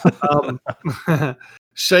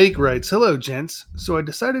 Shaik writes, hello, gents. So I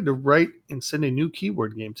decided to write and send a new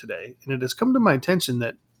keyword game today, and it has come to my attention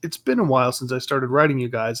that it's been a while since I started writing you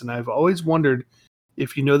guys, and I've always wondered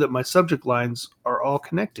if you know that my subject lines are all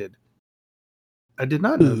connected. I did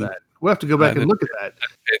not know that. We'll have to go back and look at that.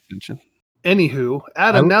 Pay attention. Anywho,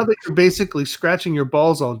 Adam, now that you're basically scratching your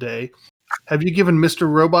balls all day, have you given Mr.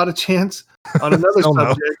 Robot a chance on another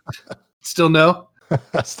subject? No. Still no?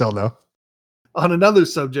 Still no. On another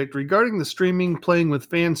subject, regarding the streaming playing with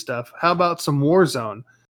fan stuff, how about some Warzone?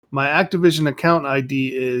 My Activision account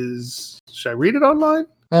ID is... Should I read it online?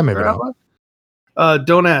 Maybe not.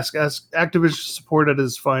 Don't ask. Ask Activision support at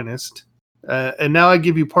its finest. And now I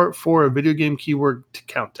give you part 4 of video game keyword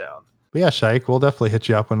countdown. But yeah, Shaik, we'll definitely hit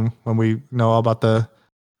you up when we know all about the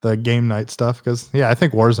game night stuff. Because yeah, I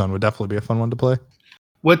think Warzone would definitely be a fun one to play.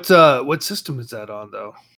 What system is that on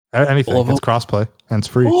though? Anything. It's crossplay and it's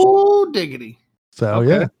free. Oh, diggity. So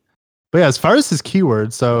yeah. But yeah, as far as his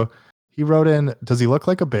keywords, so he wrote in, does he look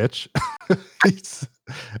like a bitch?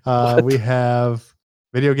 We have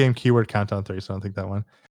video game keyword countdown 3, so I don't think that one.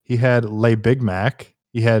 He had lay Big Mac.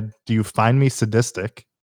 He had, do you find me sadistic?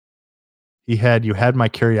 He had, you had my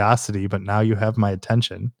curiosity, but now you have my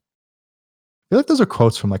attention. I feel like those are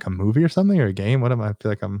quotes from like a movie or something or a game. What am I? I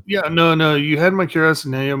feel like I'm. Yeah, no. You had my curiosity,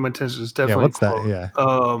 now you have my attention. It's definitely. Yeah, what's that?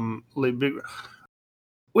 Yeah. Lay Big.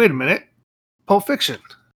 Wait a minute. Pulp Fiction.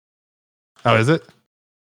 Oh, is it?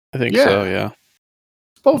 I think so. Yeah.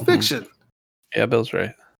 Pulp Fiction. Yeah, Bill's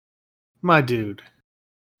right. My dude.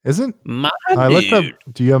 Isn't my I dude. looked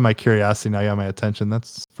up. Do you have my curiosity? Now you have my attention.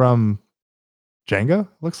 That's from Django.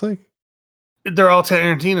 Looks like They're all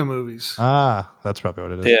Tarantino movies. Ah, that's probably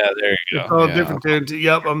what it is. Yeah, there you go. It's all different Tarantino.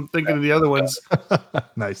 Yep, I'm thinking of the other ones.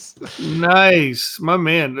 Nice, my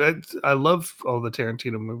man. I love all the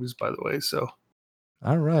Tarantino movies, by the way. So,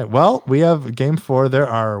 all right. Well, we have game 4. There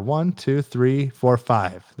are 1, 2, 3, 4,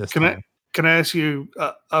 5. This time. Can I ask you?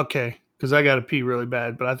 Okay, because I got to pee really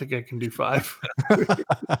bad, but I think I can do 5.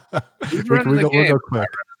 We'll go quick.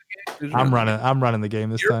 I'm running the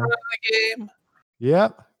game this time. Running the game.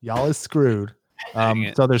 Yep. Y'all is screwed. Dang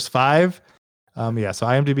it. So there's 5. Yeah, so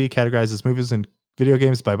IMDb categorizes movies and video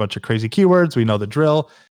games by a bunch of crazy keywords. We know the drill.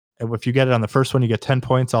 And if you get it on the first one, you get 10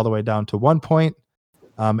 points all the way down to 1 point.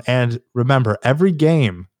 And remember, every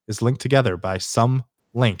game is linked together by some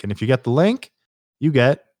link. And if you get the link, you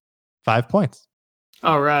get 5 points.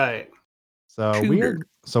 All right. So Tutor.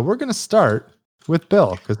 we're gonna start with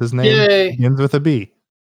Bill because his name Yay. begins with a B.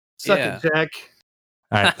 Suck Yeah. it, Jack.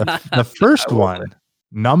 All right, the first I will one,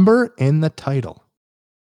 number in the title.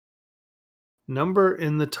 Number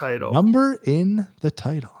in the title. Number in the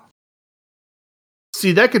title.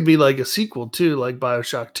 See, that could be like a sequel too, like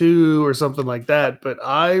BioShock 2 or something like that. But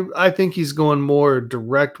I think he's going more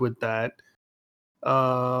direct with that.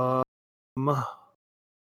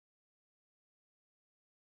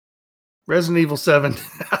 Resident Evil 7.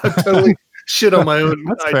 I totally shit on my own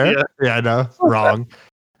That's idea. fair. Yeah, I know. Wrong.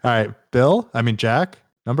 All right, Jack,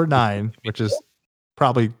 number 9, which is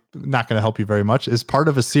probably not going to help you very much, is part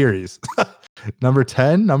of a series. Number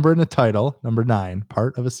 10, number in the title. Number 9,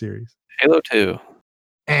 part of a series. Halo 2.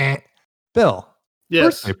 Bill,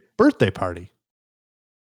 Yes. birthday party.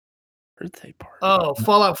 Birthday party. Oh,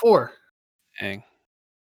 Fallout 4. Dang.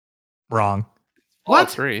 Wrong. Fallout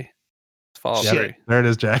What? 3. It's Fallout Shit. 3. There it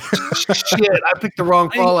is, Jack. Shit, I picked the wrong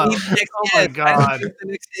Fallout. Oh my god.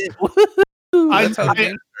 That's how the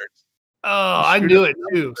game starts. Oh, I knew it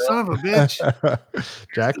too. Son of a bitch.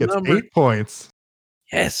 Jack gets number. 8 points.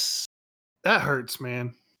 Yes. That hurts,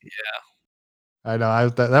 man. I know.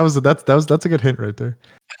 That's a good hint right there.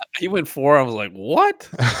 He went 4. I was like, what?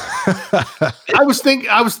 I was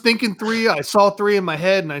thinking 3. I saw 3 in my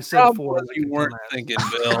head and I said 4. Probably you weren't thinking,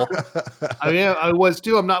 Bill. I was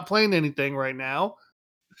too. I'm not playing anything right now.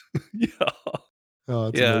 Yeah. Oh,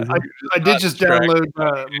 that's Yeah. amazing. I did just download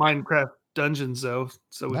distracted. Minecraft Dungeons though,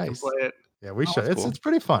 so we can Nice. play it. Yeah, we should. that's cool. It's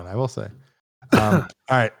pretty fun, I will say. All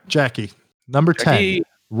right, Jackie, number 10, Jackie.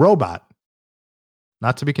 Robot.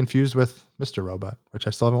 Not to be confused with Mr. Robot, which I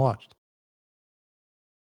still haven't watched.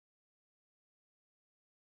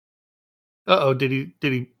 Uh-oh, did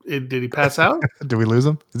he pass out? Did we lose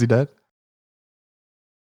him? Is he dead?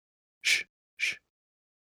 Shh.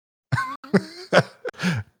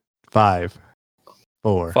 5,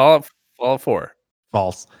 4. Fallout 4.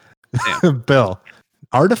 False. Bill,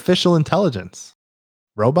 artificial intelligence.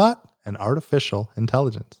 Robot and artificial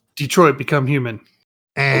intelligence. Detroit Become Human.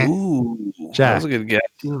 Ooh. That Jack. was a good guess.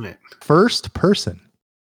 Damn it. First person.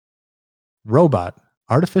 Robot,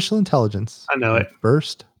 artificial intelligence. I know and it.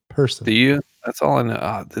 First person. Do you? That's all I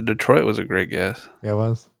know. The Detroit was a great guess. Yeah, it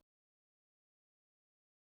was.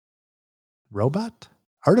 Robot,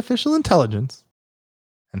 artificial intelligence,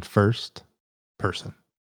 and first person.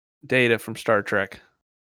 Data from Star Trek.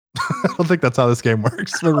 I don't think that's how this game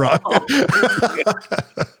works. We're wrong.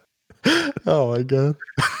 Oh my god.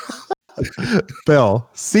 Bill,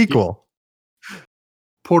 sequel.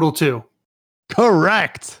 Portal 2.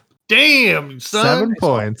 Correct. Damn, son. 7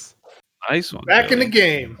 points. Nice one. Back in the Billy.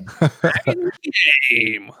 game. Back in the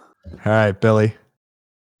game. All right, Billy.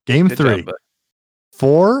 Game Good 3. job, bud.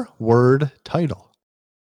 4-word title.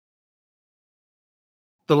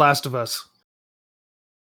 The Last of Us.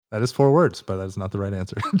 That is 4 words, but that is not the right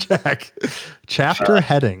answer. Jack. Chapter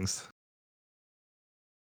headings.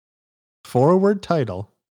 4-word title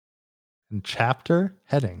and chapter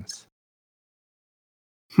headings.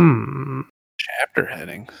 Chapter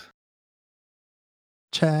headings.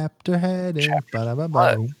 Chapter heading. Ba-da-ba-ba.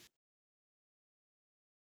 what?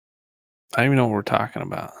 I don't even know what we're talking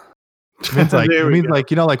about. It means like There it we means go.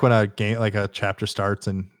 like, you know, like when a game, like a chapter starts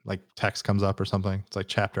and like text comes up or something. It's like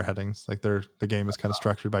chapter headings. Like the game is kind of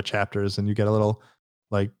structured by chapters, and you get a little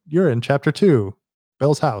like you're in chapter 2,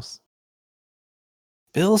 Bill's house.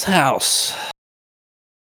 Bill's house.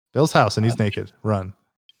 Bill's house, and he's naked. Run.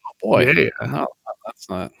 Oh boy. Yeah. No, that's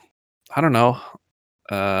not. I don't know.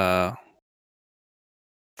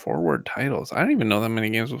 4-word titles. I don't even know that many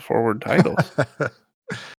games with 4-word titles.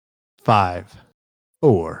 5,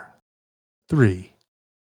 4, 3,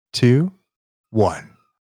 2, 1.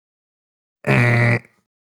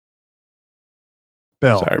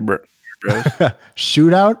 Bill. Sorry, bro.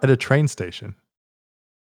 Shootout at a train station.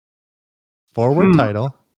 4-word Hmm.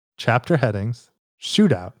 title, chapter headings,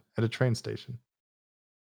 shootout at a train station.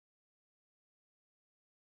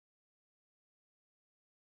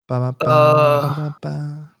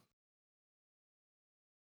 Ba-ba-ba,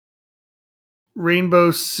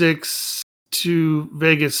 Rainbow Six to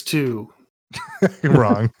Vegas 2.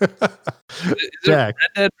 Wrong. Is Jack,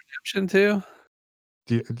 it Red Dead Redemption 2?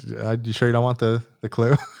 you sure you don't want the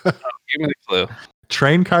clue? Give me the clue.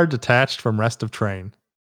 Train car detached from rest of train.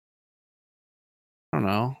 I don't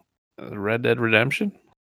know. Red Dead Redemption?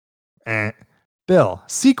 Bill,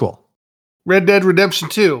 sequel. Red Dead Redemption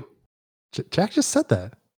 2. Jack just said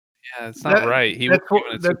that. Yeah, it's not right. He was That's giving what- it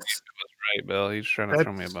to me if that's- it was right, Bill. He's trying to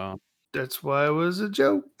throw me a bone. That's why it was a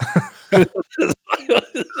joke.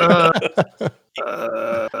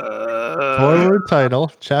 Forward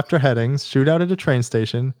title, chapter headings, shootout at a train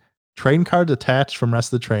station, train car detached from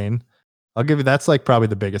rest of the train. I'll give you that's like probably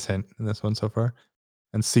the biggest hint in this one so far.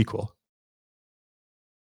 And sequel.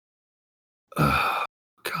 Oh,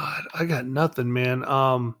 God, I got nothing, man.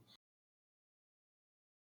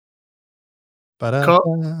 But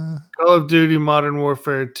Call of Duty Modern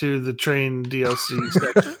Warfare 2, the train DLC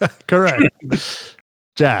section. correct.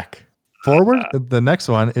 Jack. Forward. The next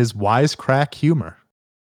one is wisecrack humor.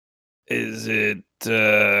 Is it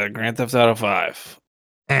Grand Theft Auto 5?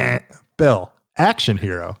 Bill. Action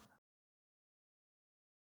hero.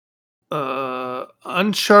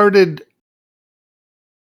 Uncharted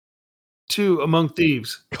 2 Among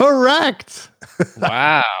Thieves. Correct.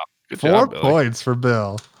 Wow. Good 4 job, Billy. points for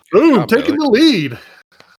Bill. Boom, job, taking Billy. the lead.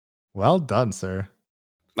 Well done, sir.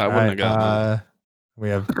 I wouldn't have gotten it. We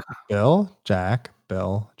have Bill, Jack,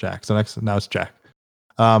 Bill, Jack. So now it's Jack.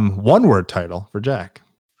 One word title for Jack.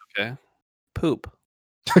 Okay. Poop.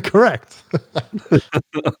 Correct.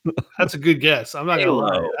 That's a good guess. I'm not gonna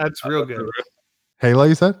lie. Halo. That's real good. Halo,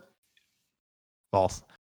 you said? False.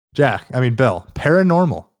 Bill.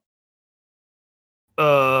 Paranormal.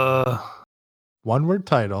 One word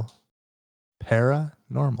title.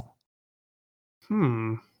 Paranormal.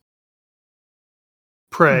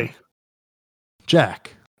 Prey.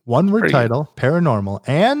 Jack. One word Pretty good. title. Paranormal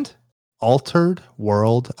and altered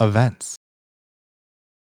world events.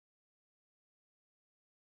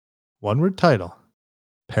 One word title.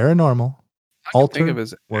 Paranormal. I can think of Altered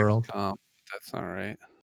his world. but that's not right.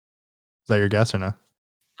 Is that your guess or no?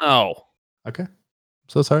 No. Okay.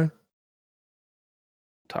 So sorry.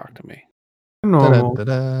 Talk to me. Normal. I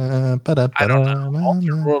don't know.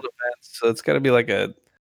 Altered world events. So it's got to be like a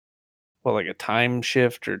time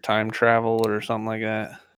shift or time travel or something like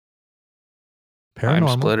that. Time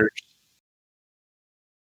Paranormal. splitters.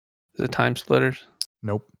 Is it time splitters?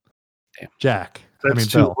 Nope. Damn. Jack. That's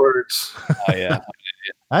 2 Bill. words. Oh yeah.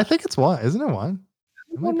 I think it's one. Isn't it one?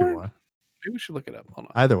 It might One be word? one. Maybe we should look it up. Hold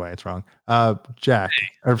on. Either way, it's wrong. Jack.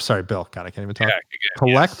 Or sorry, Bill. God, I can't even talk. Jack again,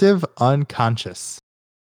 Collective unconscious.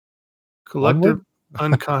 Collective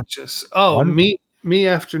unconscious. Oh, One- me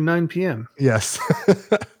after 9 p.m. Yes.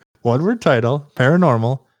 One word title.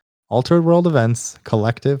 Paranormal. Altered world events.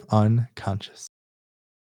 Collective unconscious.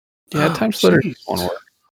 Yeah, Oh, time splitters is jeez. one word.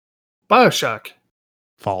 Bioshock.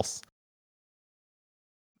 False.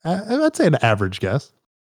 I'd say an average guess.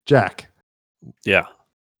 Jack. Yeah.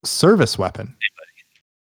 Service weapon.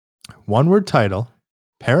 One word title.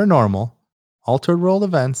 Paranormal. Altered world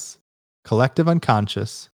events. Collective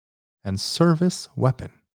unconscious. And service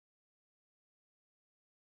weapon.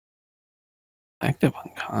 Active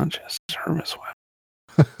unconscious service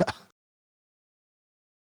weapon.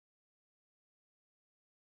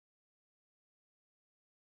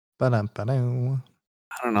 Ba-dum-ba-dum.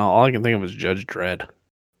 I don't know. All I can think of is Judge Dredd.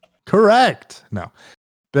 Correct. No.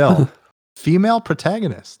 Bill. Female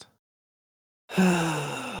protagonist.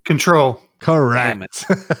 Control. Correct.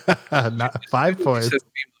 Not 5 You points. said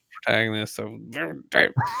female protagonist, so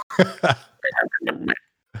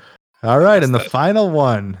All right, and the That's final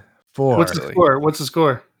one for What's the score? What's the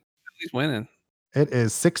score? he's winning. it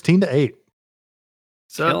is 16-8.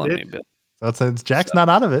 So Killing me, Bill. So it says Jack's not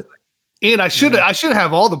out of it. And I should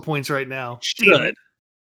have all the points right now. Should.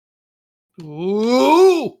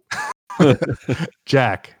 Ooh.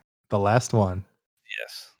 Jack, the last one.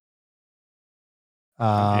 Yes.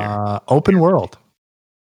 I'm here. Open world.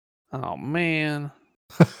 Oh man.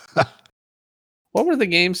 What were the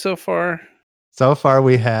games so far? So far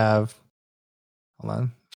we have hold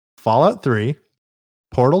on. Fallout 3,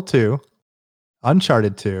 Portal 2,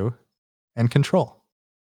 Uncharted 2, and Control.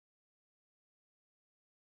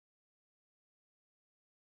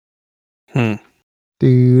 Hmm.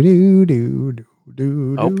 Do do do do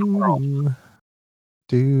do Open world.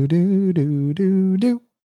 do do do do do.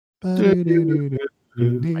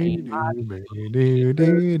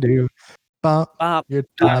 Bump. Bop. Your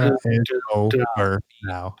time is over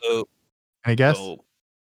now. Oh, Any guess?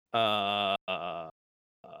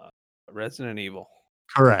 Resident Evil.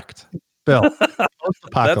 Correct. Bill. That's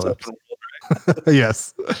Post-apocalypse. open world.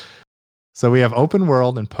 Yes. So we have open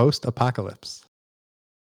world and post-apocalypse.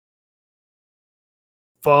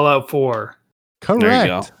 Fallout 4. Correct. There you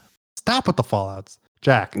go. Stop with the fallouts.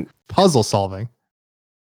 Jack, puzzle solving.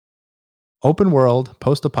 Open world,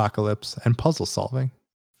 post-apocalypse, and puzzle solving.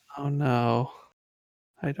 Oh no.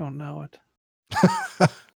 I don't know it.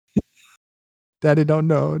 Daddy don't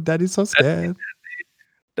know. Daddy's so scared.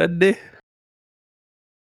 Daddy.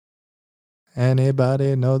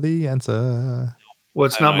 Anybody know the answer? Well,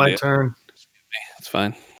 it's I have not no my idea. turn. It's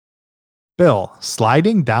fine. Bill,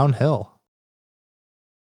 sliding downhill.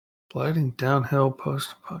 Sliding downhill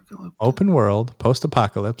post-apocalypse. Open world,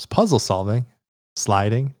 post-apocalypse, puzzle solving,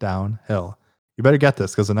 sliding downhill. You better get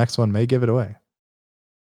this because the next one may give it away.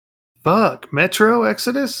 Fuck. Metro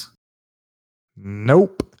Exodus?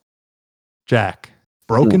 Nope. Jack,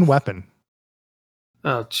 broken weapon.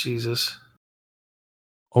 Oh, Jesus.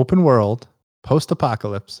 Open world,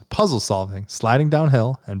 post-apocalypse, puzzle solving, sliding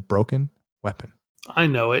downhill, and broken weapon. I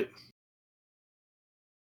know it.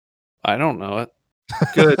 I don't know it.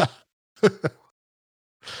 Good.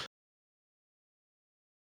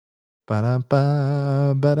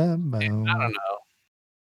 Ba-da-ba, ba-da-ba. I don't know.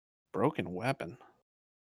 Broken weapon.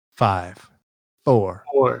 5, 4,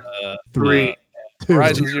 4, Uh, 3. 2.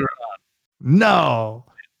 Horizon Zero Dawn. No.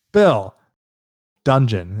 Bill,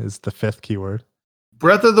 dungeon is the 5th keyword.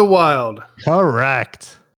 Breath of the Wild.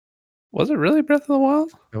 Correct. Was it really Breath of the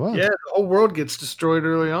Wild? It was. Yeah, the whole world gets destroyed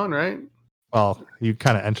early on, right? Well, you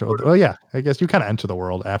kind of enter. Well, yeah, I guess you kind of enter the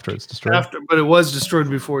world after it's destroyed. After, but it was destroyed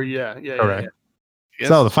before. Yeah. Correct. Yes,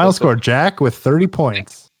 So the final that's score: Jack with 30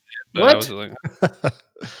 points. but I What? was like,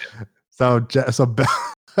 so Bill,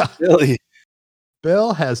 really?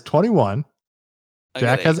 Bill has 21.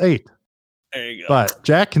 Jack has 8. There you go. But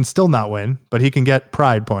Jack can still not win, but he can get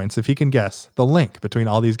pride points if he can guess the link between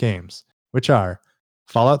all these games, which are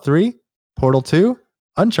Fallout 3, Portal 2,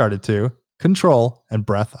 Uncharted 2, Control, and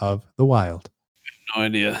Breath of the Wild. No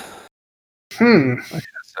idea. Hmm. I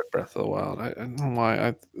said Breath of the Wild. I don't know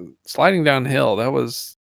why. Sliding downhill. That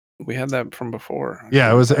was we had that from before.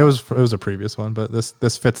 Yeah, it was a previous one, but this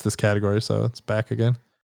fits this category, so it's back again.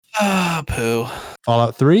 Ah, poo.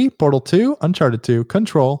 Fallout 3, Portal 2, Uncharted 2,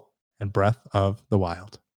 Control, and Breath of the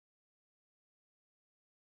Wild.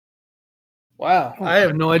 Wow. I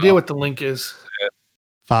have no idea what the link is.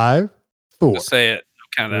 5, 4, Just say it.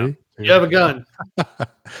 Count out. 3, 2. You have a gun.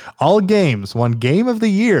 All games won Game of the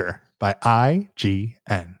Year by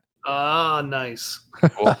IGN. Ah, nice.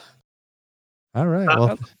 Cool. All right. Well,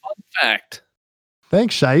 Fun fact.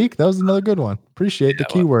 thanks, Shaik. That was another good one. Appreciate the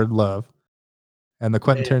Yeah, well. keyword love and the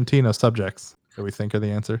Quentin Man. Tarantino subjects that we think are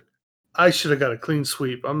the answer. I should have got a clean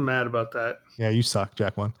sweep. I'm mad about that. Yeah, you suck,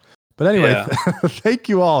 Jack one. But anyway, Yeah. thank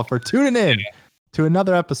you all for tuning in to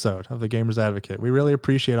another episode of The Gamer's Advocate. We really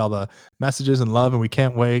appreciate all the messages and love, and we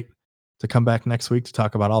can't wait to come back next week to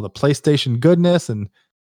talk about all the PlayStation goodness. And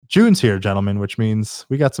June's here, gentlemen, which means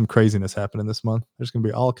we got some craziness happening this month. There's going to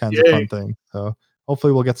be all kinds of fun things. So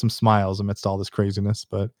hopefully we'll get some smiles amidst all this craziness.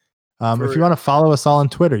 But if you want to follow us all on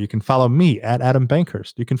Twitter, you can follow me at Adam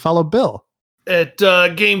Bankhurst. You can follow Bill at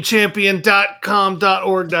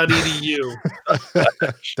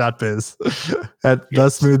gamechampion.com.org.edu. .biz at The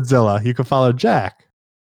Smoothzilla. You can follow Jack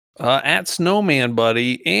At Snowman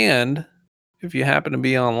Buddy, and if you happen to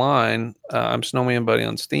be online, I'm Snowman Buddy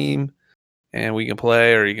on Steam, and we can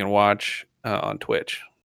play or you can watch on Twitch.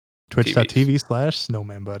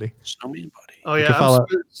 Twitch.tv/Snowman Buddy. Snowman Buddy. Oh You yeah, can follow-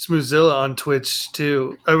 I'm Smoothzilla on Twitch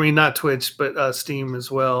too. I mean, not Twitch, but Steam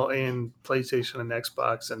as well, and PlayStation and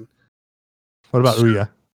Xbox. And What about Ouya?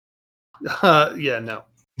 yeah, no.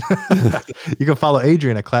 You can follow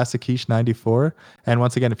Adrian at ClassicKeish94. And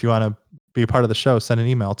once again, if you want to be a part of the show, send an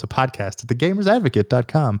email to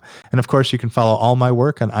podcast@thegamersadvocate.com. And of course, you can follow all my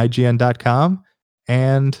work on IGN.com.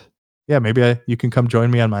 And yeah, maybe you can come join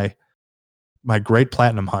me on my great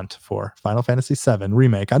platinum hunt for Final Fantasy VII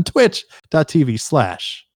Remake on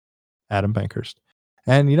twitch.tv/Adam Bankhurst.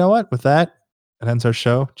 And you know what? With that, it ends our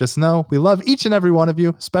show. Just know we love each and every one of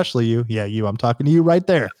you, especially you. Yeah, you. I'm talking to you right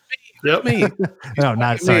there. Yep. Me. No,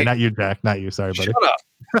 not you, Jack. Not you. Sorry, buddy. Shut up.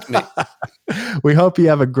 Me. We hope you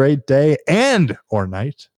have a great day and or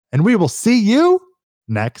night, and we will see you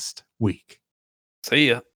next week. See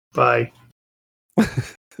ya. Bye.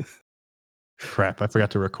 Crap, I forgot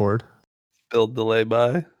to record. Build delay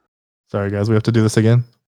by. Sorry, guys. We have to do this again.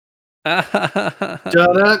 Da-da,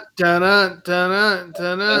 da-da, da-da, da-da,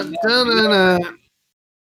 da-da.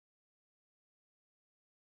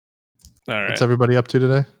 All right. What's everybody up to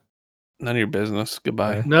today? None of your business.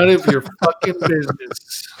 Goodbye. None of your fucking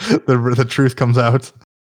business. The truth comes out.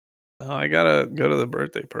 Oh, I gotta go to the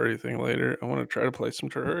birthday party thing later. I want to try to play some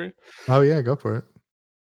Terraria. Oh yeah, go for it.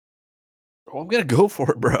 Oh, I'm gonna go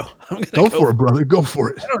for it, bro. I'm gonna Go for it, brother. Go for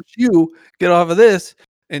it. Why don't you get off of this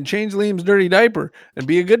and change Liam's dirty diaper and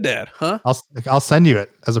be a good dad, huh? I'll send you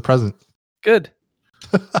it as a present. Good.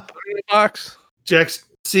 Put it in a box.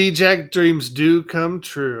 Jack dreams do come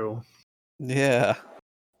true. Yeah.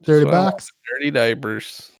 Dirty That's what I want, box. dirty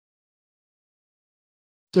diapers.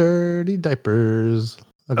 Dirty diapers.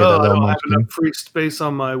 Okay, Oh, that I little don't have munchkin. enough free space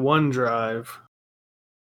on my OneDrive.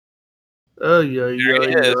 Oh, yeah, There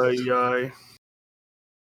he is. yeah.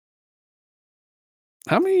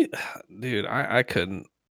 How many dude, I couldn't.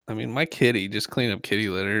 I mean, my kitty, just clean up kitty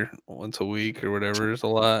litter once a week or whatever is a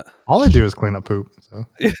lot. All I do is clean up poop. So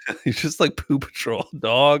He's just like poo patrol.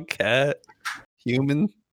 Dog, cat, human.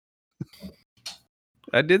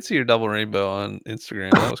 I did see your double rainbow on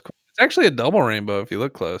Instagram. That was cool. It's actually a double rainbow if you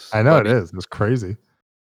look close. I know it buddy. is. It's crazy.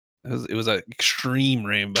 It was an extreme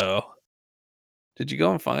rainbow. Did you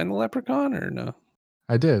go and find the leprechaun or no?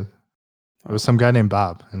 I did. It was some guy named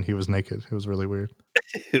Bob, and he was naked. It was really weird.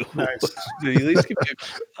 Ew. Nice. Did he at least give you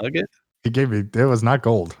a nugget? He gave me. It was not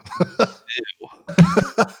gold.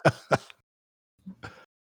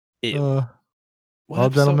 Ew. Well,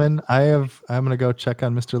 gentlemen, I'm gonna go check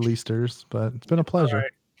on Mr. Leasters, but it's been a pleasure. All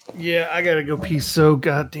right. Yeah, I gotta go pee so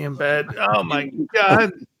goddamn bad. Oh my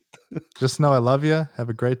god. Just know I love you. Have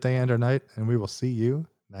a great day and or night, and we will see you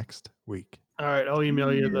next week. All right, I'll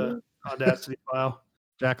email you the Audacity file.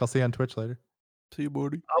 Jack, I'll see you on Twitch later. See you,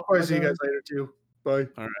 buddy. I'll probably see you guys later too. Bye.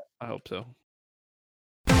 All right. I hope so.